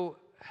still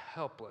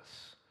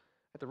helpless,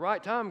 at the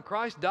right time,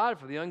 Christ died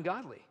for the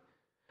ungodly.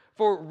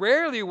 For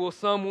rarely will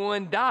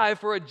someone die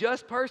for a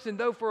just person,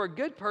 though for a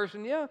good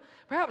person, yeah,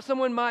 perhaps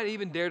someone might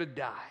even dare to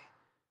die.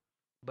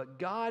 But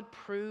God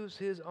proves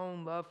his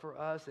own love for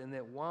us in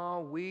that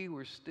while we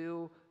were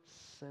still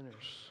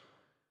sinners,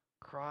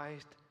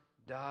 Christ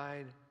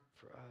died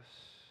for us.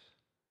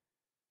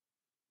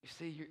 You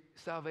see, your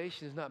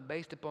salvation is not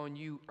based upon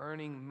you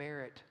earning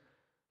merit.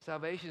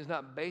 Salvation is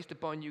not based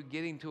upon you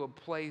getting to a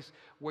place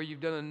where you've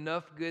done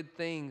enough good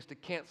things to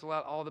cancel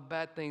out all the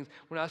bad things.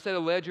 When I said a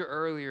ledger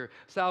earlier,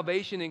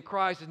 salvation in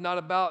Christ is not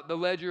about the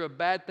ledger of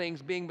bad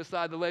things being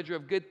beside the ledger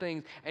of good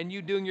things and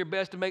you doing your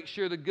best to make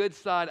sure the good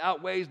side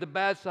outweighs the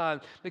bad side.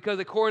 Because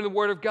according to the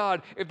Word of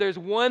God, if there's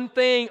one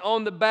thing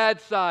on the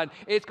bad side,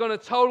 it's going to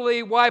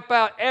totally wipe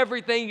out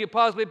everything you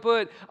possibly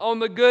put on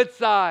the good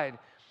side.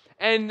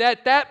 And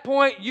at that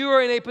point, you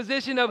are in a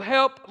position of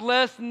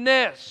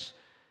helplessness.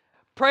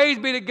 Praise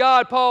be to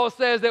God, Paul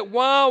says that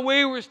while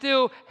we were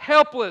still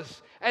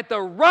helpless, at the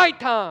right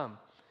time,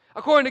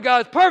 according to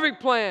God's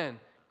perfect plan,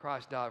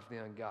 Christ died for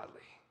the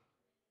ungodly.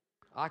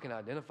 I can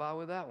identify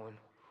with that one.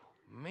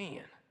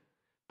 Man,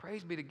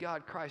 praise be to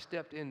God, Christ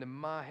stepped into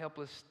my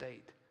helpless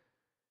state.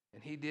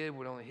 And he did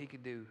what only he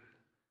could do.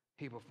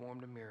 He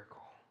performed a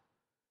miracle.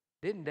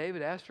 Didn't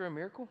David ask for a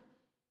miracle?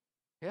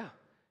 Yeah,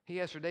 he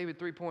asked for David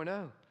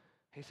 3.0.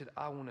 He said,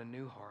 I want a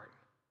new heart.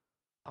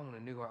 I want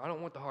a new heart. I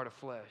don't want the heart of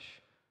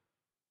flesh.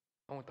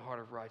 I want the heart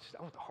of righteousness.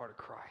 I want the heart of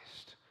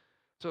Christ.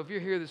 So if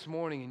you're here this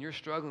morning and you're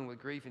struggling with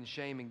grief and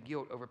shame and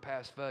guilt over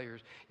past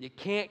failures, you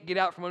can't get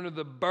out from under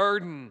the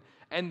burden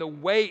and the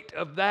weight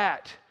of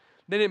that,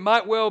 then it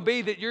might well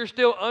be that you're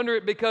still under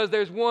it because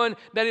there's one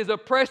that is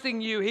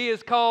oppressing you. He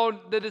is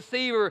called the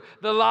deceiver,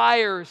 the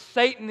liar,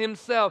 Satan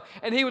himself.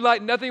 And he would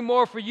like nothing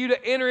more for you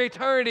to enter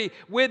eternity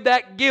with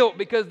that guilt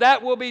because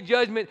that will be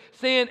judgment,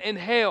 sin, and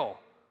hell.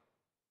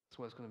 That's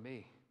what it's going to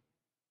be.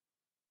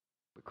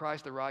 But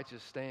Christ the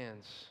righteous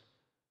stands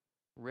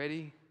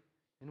ready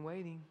and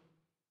waiting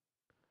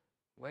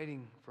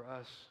for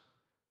us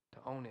to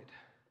own it.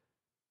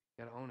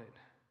 You got to own it.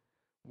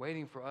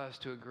 Waiting for us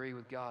to agree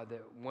with God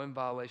that one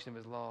violation of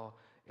his law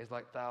is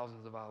like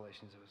thousands of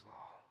violations of his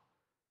law.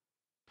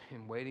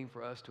 And waiting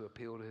for us to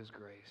appeal to his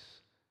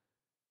grace.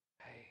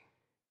 Hey,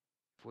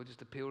 if we'll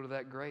just appeal to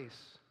that grace,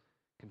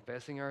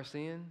 confessing our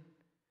sin,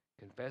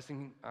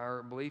 confessing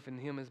our belief in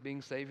him as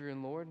being Savior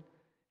and Lord,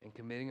 and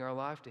committing our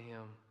life to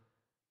him,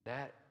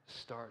 that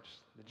starts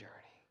the journey.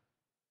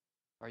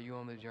 Are you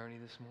on the journey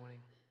this morning?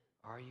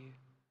 Are you?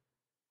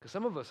 Because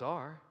some of us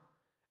are.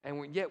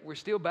 And yet we're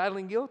still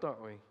battling guilt,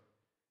 aren't we?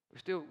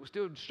 We're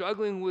still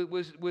struggling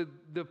with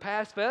the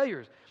past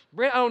failures.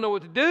 Brent, I don't know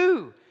what to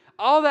do.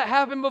 All that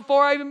happened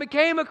before I even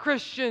became a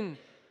Christian.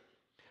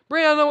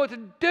 Brent, I don't know what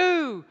to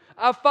do.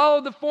 I've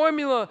followed the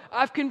formula.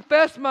 I've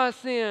confessed my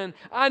sin.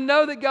 I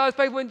know that God's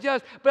faithful and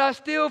just, but I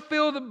still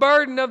feel the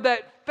burden of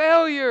that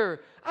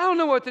failure. I don't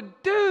know what to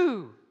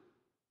do.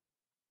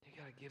 You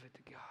got to give it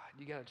to God.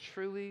 You got to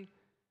truly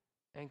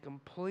and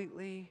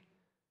completely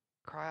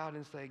cry out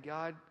and say,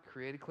 God,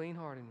 create a clean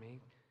heart in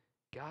me.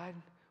 God,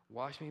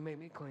 wash me, make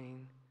me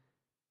clean.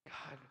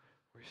 God,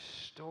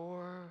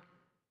 restore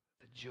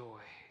the joy.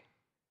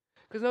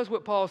 Because notice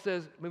what Paul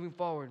says moving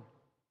forward.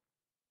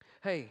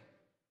 Hey,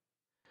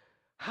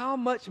 how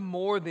much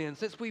more then,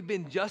 since we've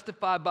been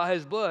justified by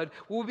his blood,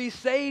 will we be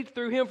saved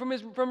through him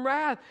from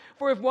wrath?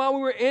 For if while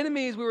we were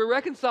enemies, we were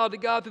reconciled to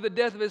God through the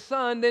death of his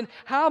Son, then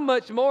how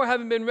much more,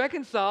 having been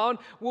reconciled,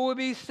 will we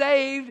be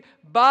saved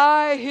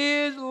by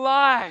his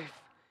life?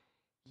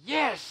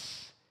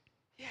 Yes,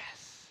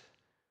 yes.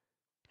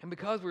 And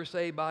because we're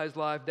saved by his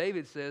life,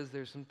 David says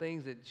there's some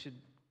things that should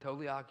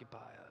totally occupy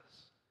us.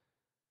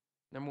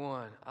 Number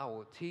one, I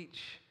will teach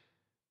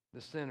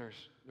the sinners,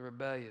 the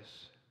rebellious,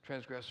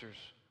 transgressors,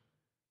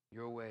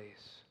 your ways.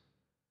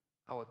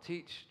 I will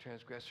teach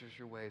transgressors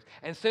your ways.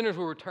 And sinners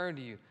will return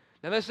to you.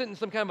 Now, this isn't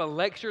some kind of a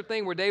lecture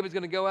thing where David's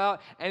going to go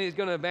out and he's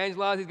going to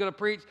evangelize, he's going to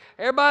preach.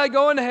 Everybody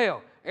going to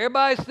hell.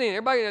 Everybody's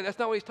sin. That's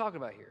not what he's talking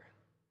about here.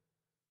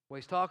 What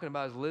he's talking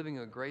about is living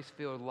a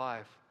grace-filled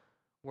life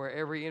where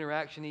every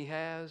interaction he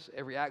has,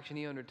 every action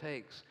he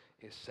undertakes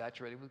is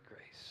saturated with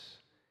grace.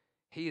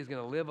 He is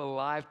going to live a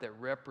life that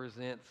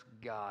represents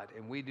God,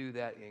 and we do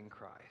that in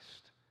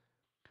Christ.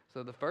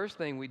 So the first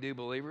thing we do,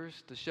 believers,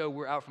 to show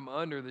we're out from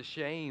under the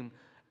shame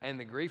and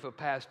the grief of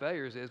past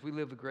failures is we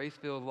live a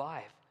grace-filled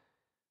life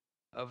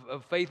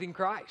of faith in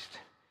Christ,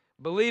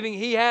 believing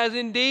he has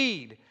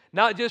indeed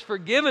not just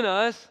forgiven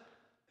us,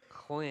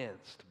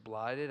 cleansed,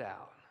 blotted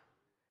out.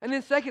 And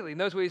then secondly,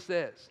 notice what he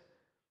says.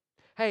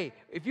 Hey,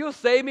 if you'll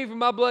save me from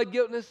my blood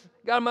guiltness,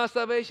 God, my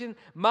salvation,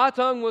 my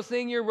tongue will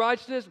sing your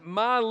righteousness,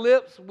 my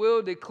lips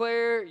will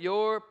declare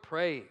your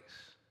praise.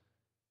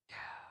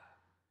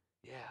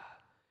 Yeah.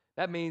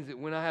 That means that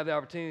when I have the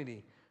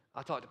opportunity,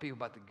 I talk to people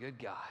about the good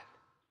God.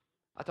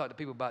 I talk to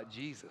people about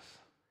Jesus.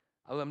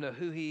 I let them know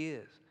who he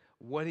is,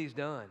 what he's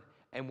done,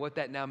 and what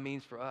that now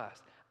means for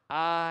us.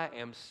 I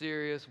am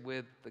serious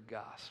with the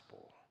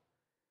gospel.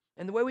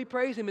 And the way we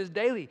praise him is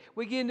daily.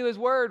 We get into his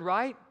word,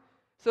 right?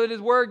 So that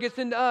his word gets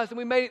into us. And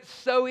we made it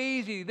so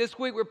easy. This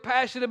week we're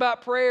passionate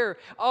about prayer.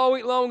 All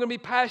week long we're going to be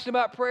passionate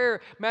about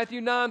prayer.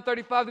 Matthew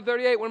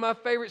 9:35-38, one of my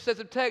favorite sets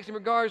of texts in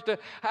regards to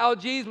how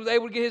Jesus was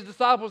able to get his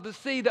disciples to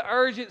see the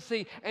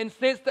urgency and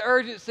sense the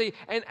urgency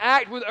and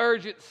act with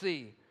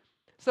urgency.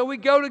 So we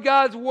go to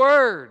God's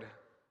word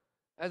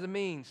as a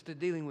means to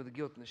dealing with the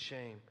guilt and the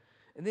shame.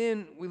 And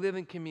then we live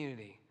in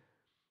community.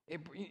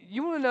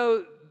 You want to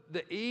know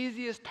the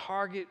easiest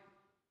target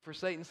for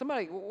Satan?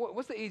 Somebody,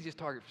 what's the easiest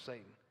target for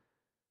Satan?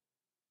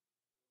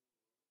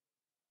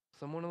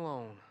 Someone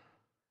alone.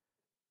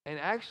 And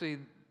actually,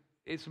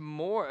 it's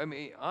more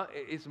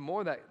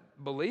that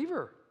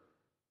believer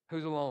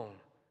who's alone.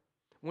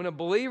 When a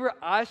believer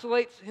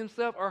isolates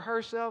himself or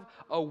herself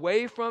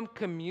away from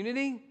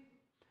community,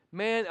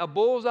 man, a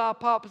bullseye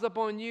pops up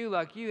on you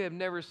like you have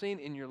never seen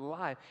in your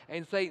life.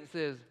 And Satan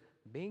says,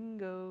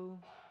 bingo,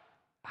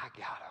 I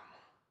got him.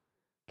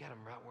 Got him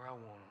right where I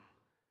want him.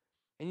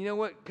 And you know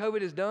what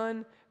COVID has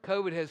done?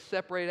 COVID has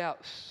separated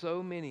out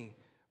so many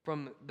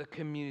from the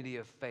community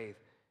of faith.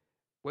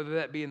 Whether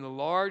that be in the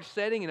large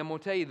setting, and I'm going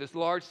to tell you, this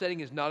large setting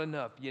is not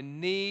enough. You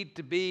need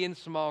to be in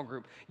small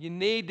group. You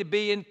need to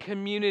be in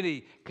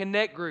community,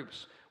 connect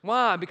groups.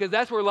 Why? Because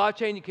that's where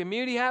life-changing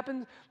community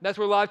happens. That's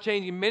where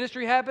life-changing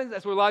ministry happens.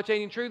 That's where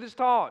life-changing truth is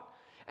taught.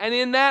 And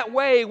in that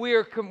way,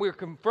 we're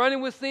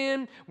confronted with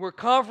sin. We're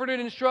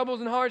comforted in struggles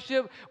and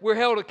hardship. We're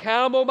held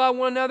accountable by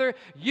one another.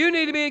 You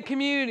need to be in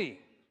community.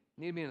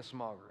 You need to be in a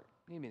small group.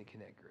 You need to be in a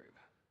connect group.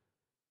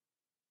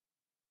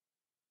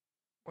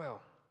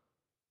 Well,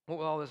 what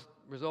will all this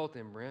result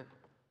in, Brent?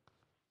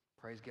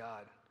 Praise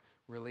God.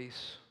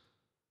 Release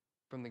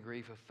from the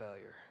grief of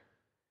failure.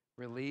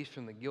 Release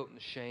from the guilt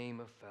and shame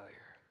of failure.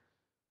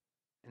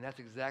 And that's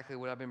exactly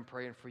what I've been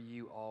praying for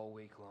you all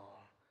week long.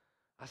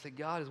 I said,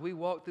 God, as we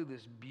walk through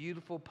this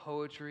beautiful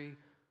poetry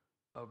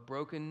of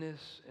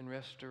brokenness and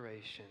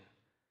restoration,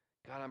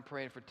 God, I'm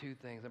praying for two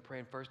things. I'm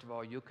praying, first of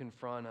all, you'll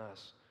confront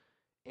us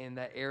in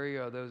that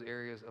area or those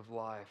areas of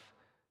life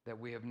that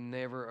we have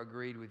never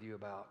agreed with you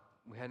about.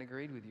 We hadn't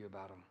agreed with you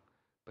about them,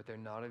 but they're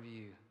not of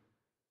you.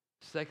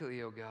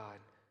 Secondly, oh God,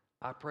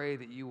 I pray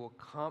that you will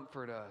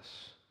comfort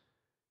us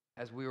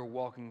as we are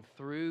walking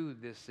through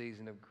this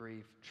season of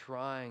grief,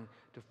 trying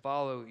to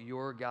follow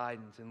your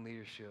guidance and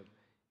leadership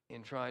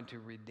in trying to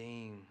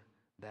redeem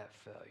that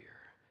failure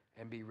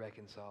and be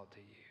reconciled to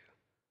you.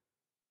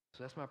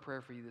 So that's my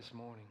prayer for you this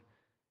morning.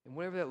 And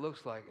whatever that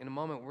looks like, in a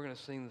moment we're going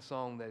to sing the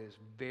song that is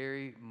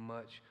very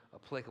much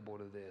applicable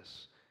to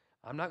this.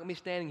 I'm not going to be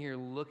standing here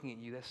looking at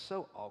you. That's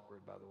so awkward,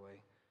 by the way.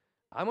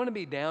 I'm going to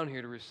be down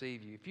here to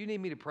receive you. If you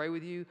need me to pray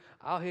with you,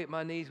 I'll hit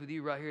my knees with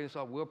you right here, and so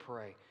I will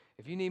pray.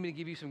 If you need me to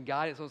give you some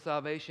guidance on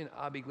salvation,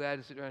 I'll be glad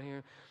to sit around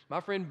here.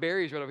 My friend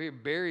Barry's right over here.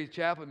 Barry's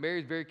chaplain.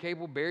 Barry's very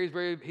capable.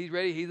 He's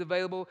ready. He's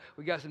available.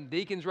 We got some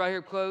deacons right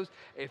here close.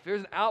 If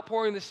there's an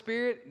outpouring of the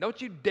Spirit,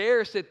 don't you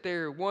dare sit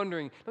there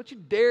wondering. Don't you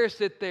dare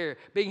sit there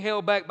being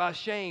held back by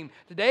shame.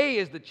 Today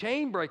is the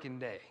chain-breaking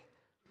day.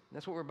 And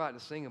that's what we're about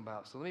to sing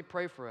about. So let me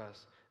pray for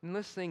us. And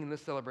let's sing and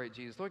let's celebrate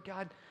Jesus. Lord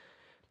God,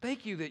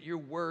 thank you that your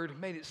word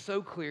made it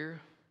so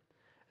clear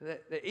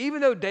that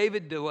even though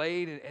David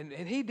delayed, and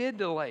he did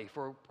delay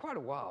for quite a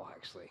while,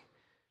 actually,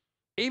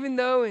 even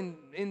though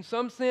in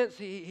some sense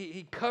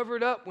he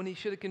covered up when he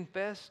should have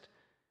confessed,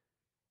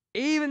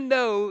 even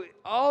though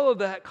all of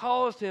that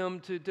caused him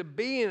to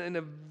be in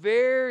a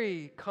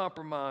very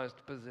compromised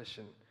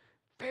position,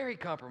 very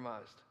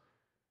compromised,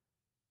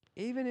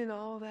 even in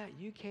all that,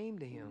 you came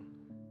to him.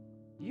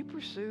 You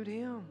pursued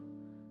him.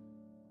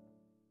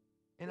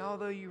 And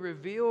although you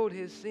revealed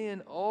his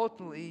sin,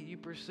 ultimately you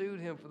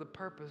pursued him for the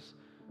purpose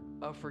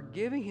of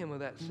forgiving him of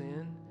that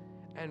sin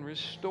and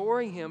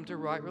restoring him to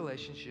right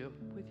relationship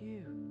with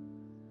you.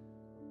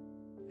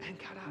 And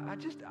God,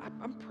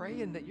 I'm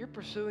praying that you're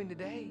pursuing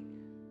today,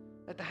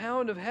 that the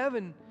hound of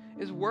heaven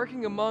is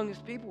working among his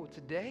people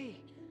today,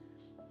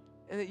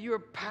 and that you are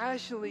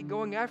passionately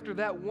going after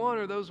that one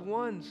or those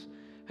ones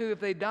who, if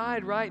they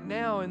died right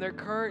now in their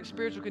current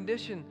spiritual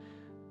condition,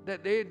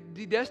 that they'd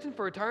be destined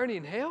for eternity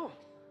in hell.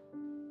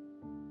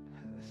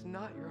 It's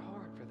not your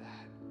heart for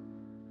that.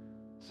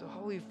 So,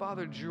 Holy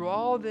Father,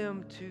 draw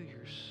them to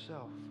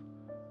yourself.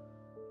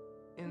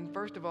 And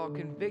first of all,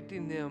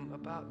 convicting them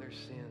about their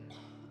sin.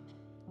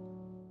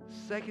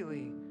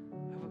 Secondly,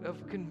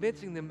 of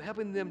convincing them,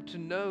 helping them to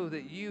know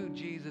that you,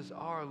 Jesus,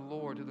 are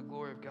Lord to the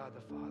glory of God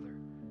the Father.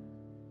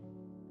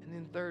 And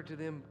then third, to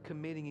them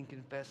committing and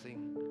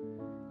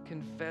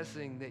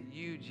confessing that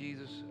you,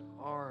 Jesus,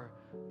 are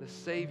the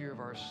Savior of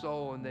our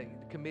soul, and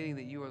that committing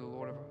that you are the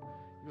Lord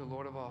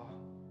of all.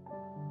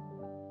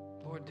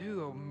 Lord,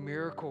 do a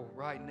miracle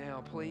right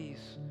now,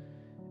 please.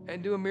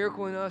 And do a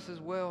miracle in us as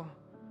well,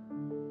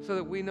 so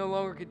that we no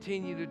longer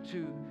continue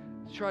to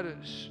try to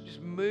just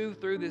move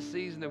through this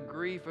season of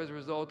grief as a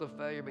result of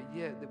failure, but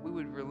yet that we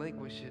would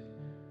relinquish it.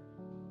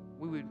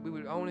 We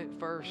would own it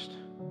first.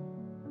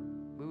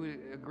 We would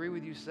agree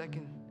with you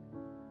second.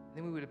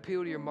 Then we would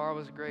appeal to your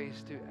marvelous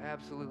grace to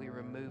absolutely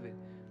remove it.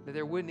 That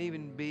there wouldn't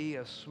even be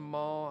a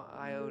small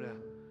iota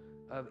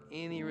of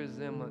any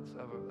resemblance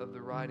of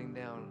the writing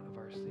down of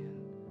our sin.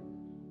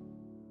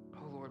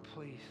 Oh, Lord,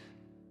 please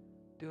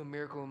do a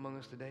miracle among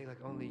us today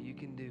like only you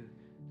can do.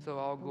 So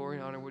all glory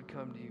and honor would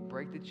come to you.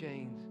 Break the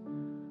chains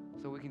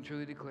so we can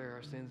truly declare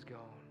our sins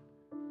gone.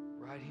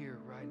 Right here,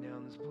 right now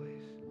in this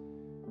place.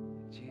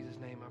 In Jesus'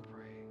 name I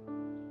pray.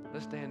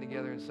 Let's stand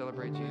together and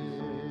celebrate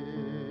Jesus.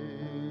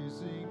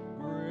 Amazing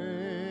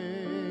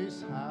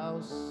grace, how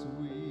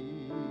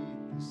sweet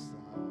the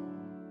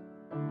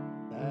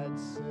sound that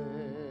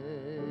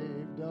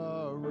saved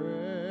a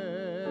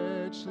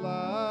wretch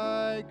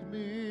like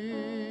me.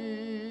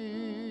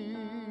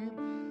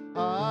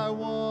 I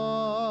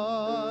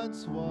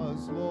once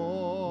was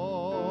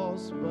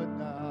lost, but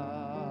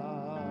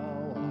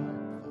now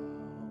I'm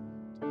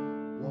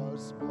found.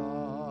 Was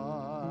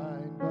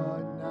blind,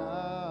 but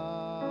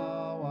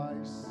now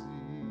I see.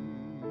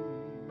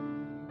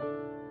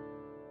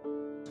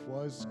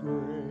 'Twas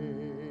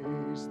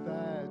grace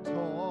that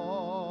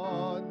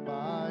taught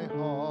my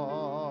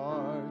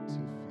heart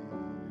to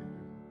fear,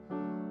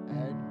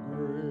 and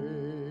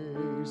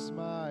grace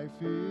my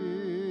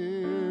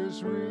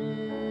fears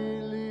relieved.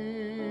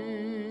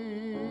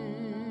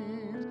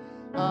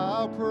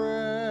 How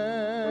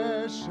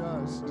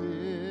precious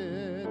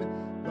did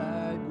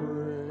that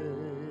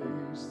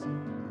grace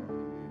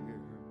appear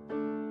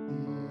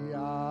the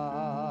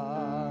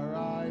hour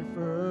I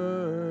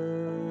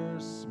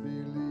first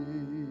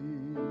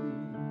believed.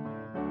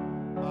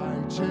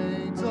 My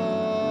chains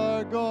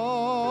are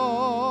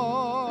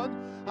gone,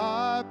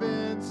 I've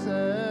been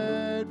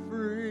set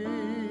free.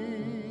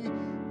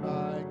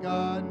 My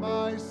God,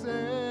 my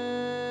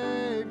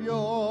Savior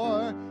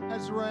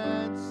has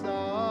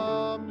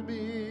ransomed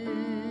me,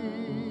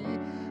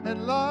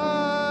 and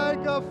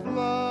like a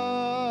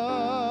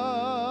flood,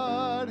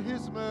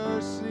 His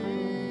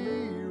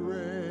mercy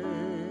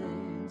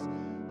reigns,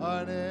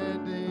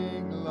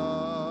 unending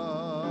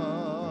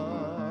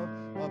love,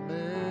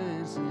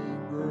 amazing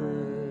grace.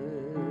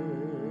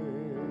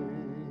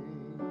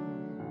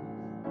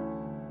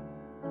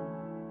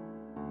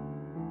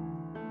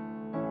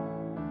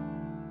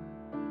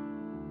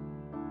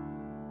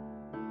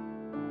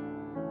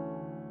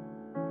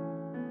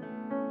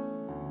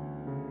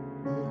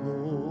 The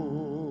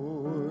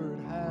Lord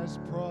has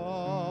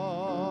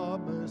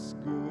promised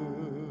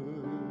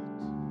good.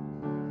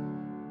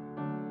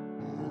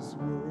 His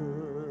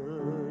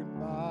word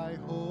my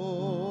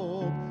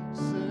hope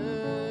secures.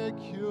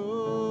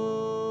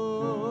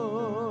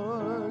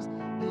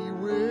 He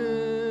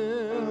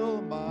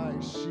will my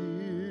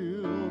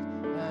shield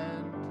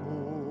and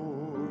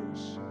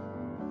portion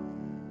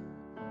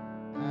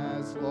be,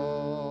 as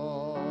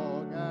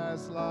long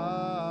as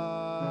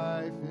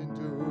life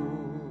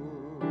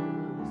endures.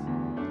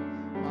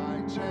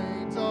 My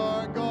chains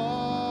are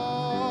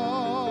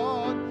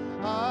gone,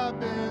 I've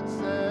been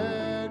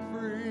set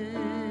free.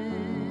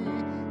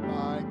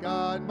 My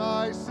God,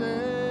 my Savior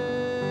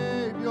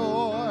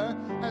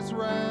has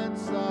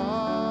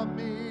ransomed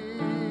me.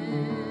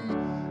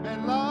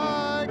 And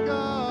like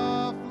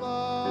a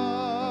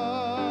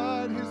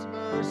flood, His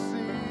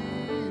mercy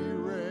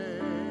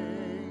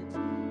reigns,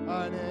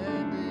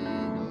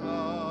 unending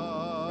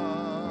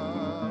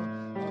love,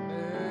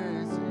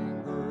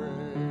 amazing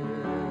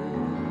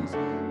grace.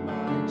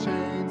 My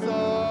chains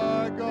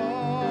are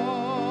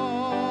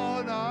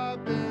gone,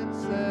 I've been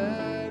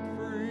set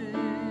free.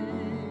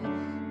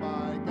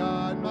 My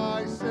God,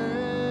 my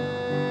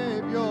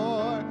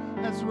Savior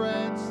has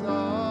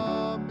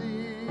ransomed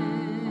me.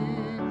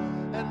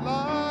 And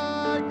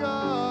like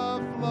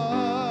a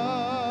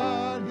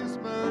flood, His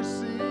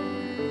mercy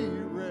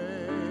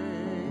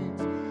reigns,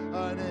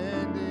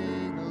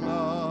 unending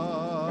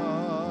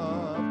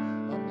love,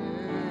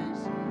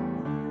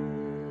 amazing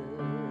grace.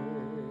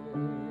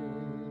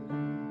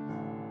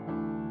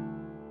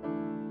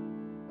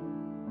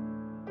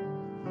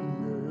 The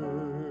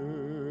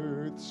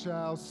earth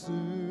shall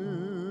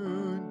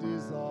soon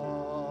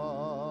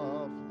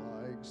dissolve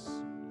like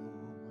snow,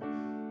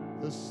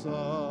 the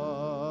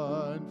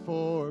sun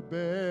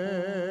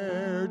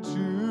forbear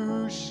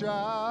to shine,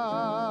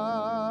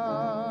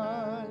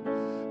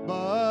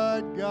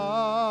 but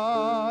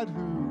God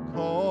who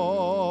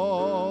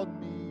called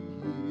me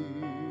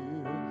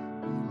here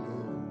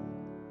below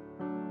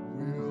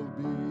will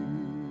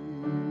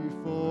be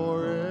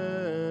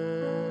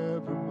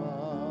forever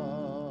mine,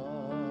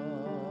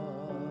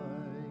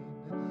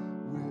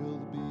 will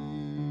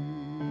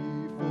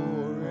be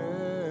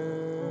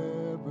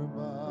forever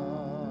mine.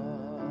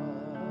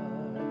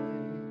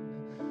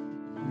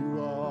 You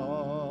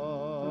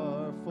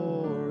are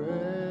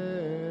forever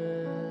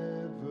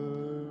mine.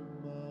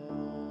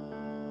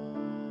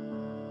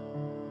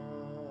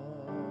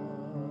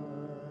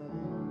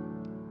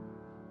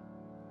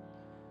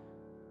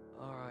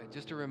 All right,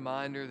 just a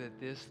reminder that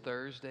this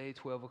Thursday,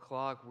 12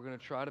 o'clock, we're going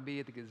to try to be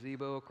at the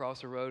gazebo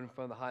across the road in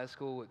front of the high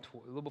school at a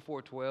little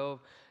before 12.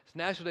 It's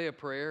National Day of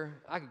Prayer.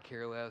 I could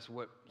care less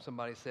what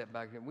somebody said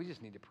back then. We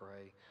just need to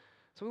pray.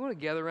 So we want to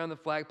gather around the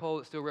flagpole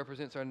that still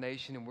represents our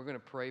nation, and we're going to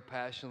pray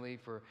passionately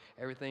for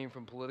everything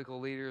from political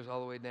leaders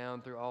all the way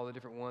down through all the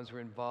different ones who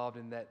are involved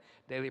in that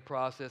daily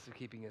process of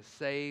keeping us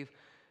safe,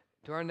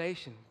 to our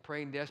nation,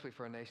 praying desperately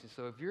for our nation.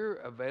 So if you're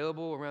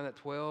available around that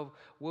 12,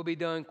 we'll be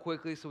done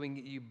quickly so we can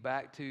get you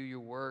back to your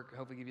work,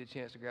 hopefully give you a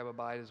chance to grab a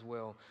bite as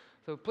well.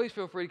 So please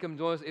feel free to come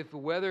join us. If the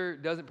weather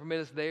doesn't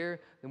permit us there,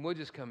 then we'll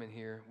just come in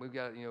here. We've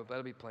got,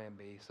 that'll be plan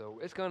B. So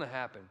it's going to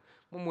happen.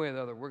 One way or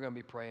the other, we're going to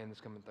be praying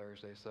this coming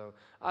Thursday. So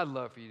I'd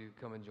love for you to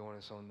come and join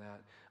us on that.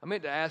 I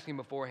meant to ask him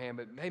beforehand,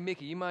 but hey,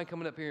 Mickey, you mind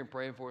coming up here and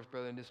praying for us,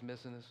 brother, and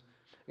dismissing us?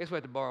 I guess we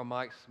have to borrow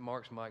Mark's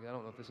mic. I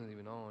don't know if this is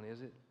even on,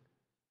 is it?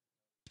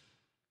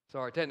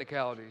 Sorry,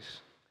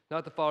 technicalities.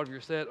 Not the fault of your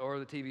set or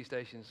the TV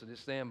station, so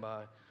just stand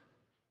by.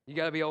 You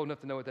got to be old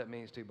enough to know what that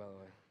means too, by the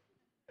way.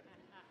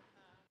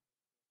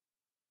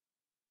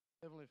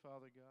 Heavenly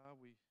Father, God,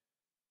 we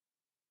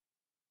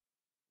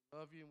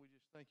love you and we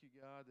just thank you,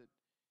 God, that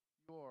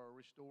you are a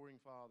restoring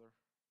Father.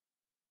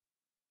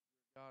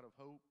 You're a God of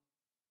hope, you're a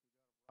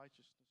God of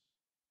righteousness.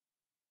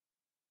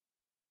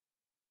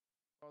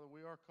 Father,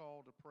 we are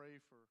called to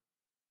pray for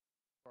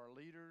our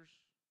leaders,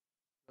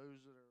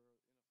 those that are in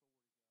authority, God.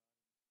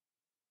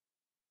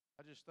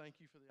 I just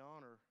thank you for the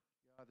honor,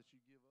 God, that you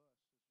give us as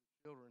your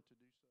children to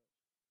do such.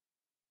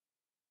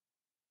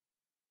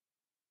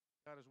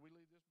 God, as we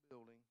leave this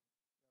building, God,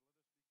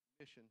 let us be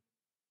commissioned to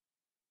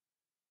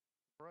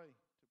pray and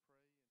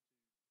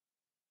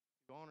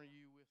to honor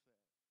you with that.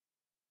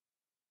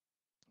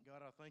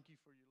 God, I thank you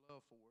for your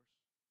love for us.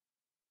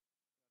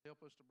 God,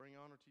 help us to bring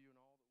honor to you in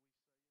all that we do.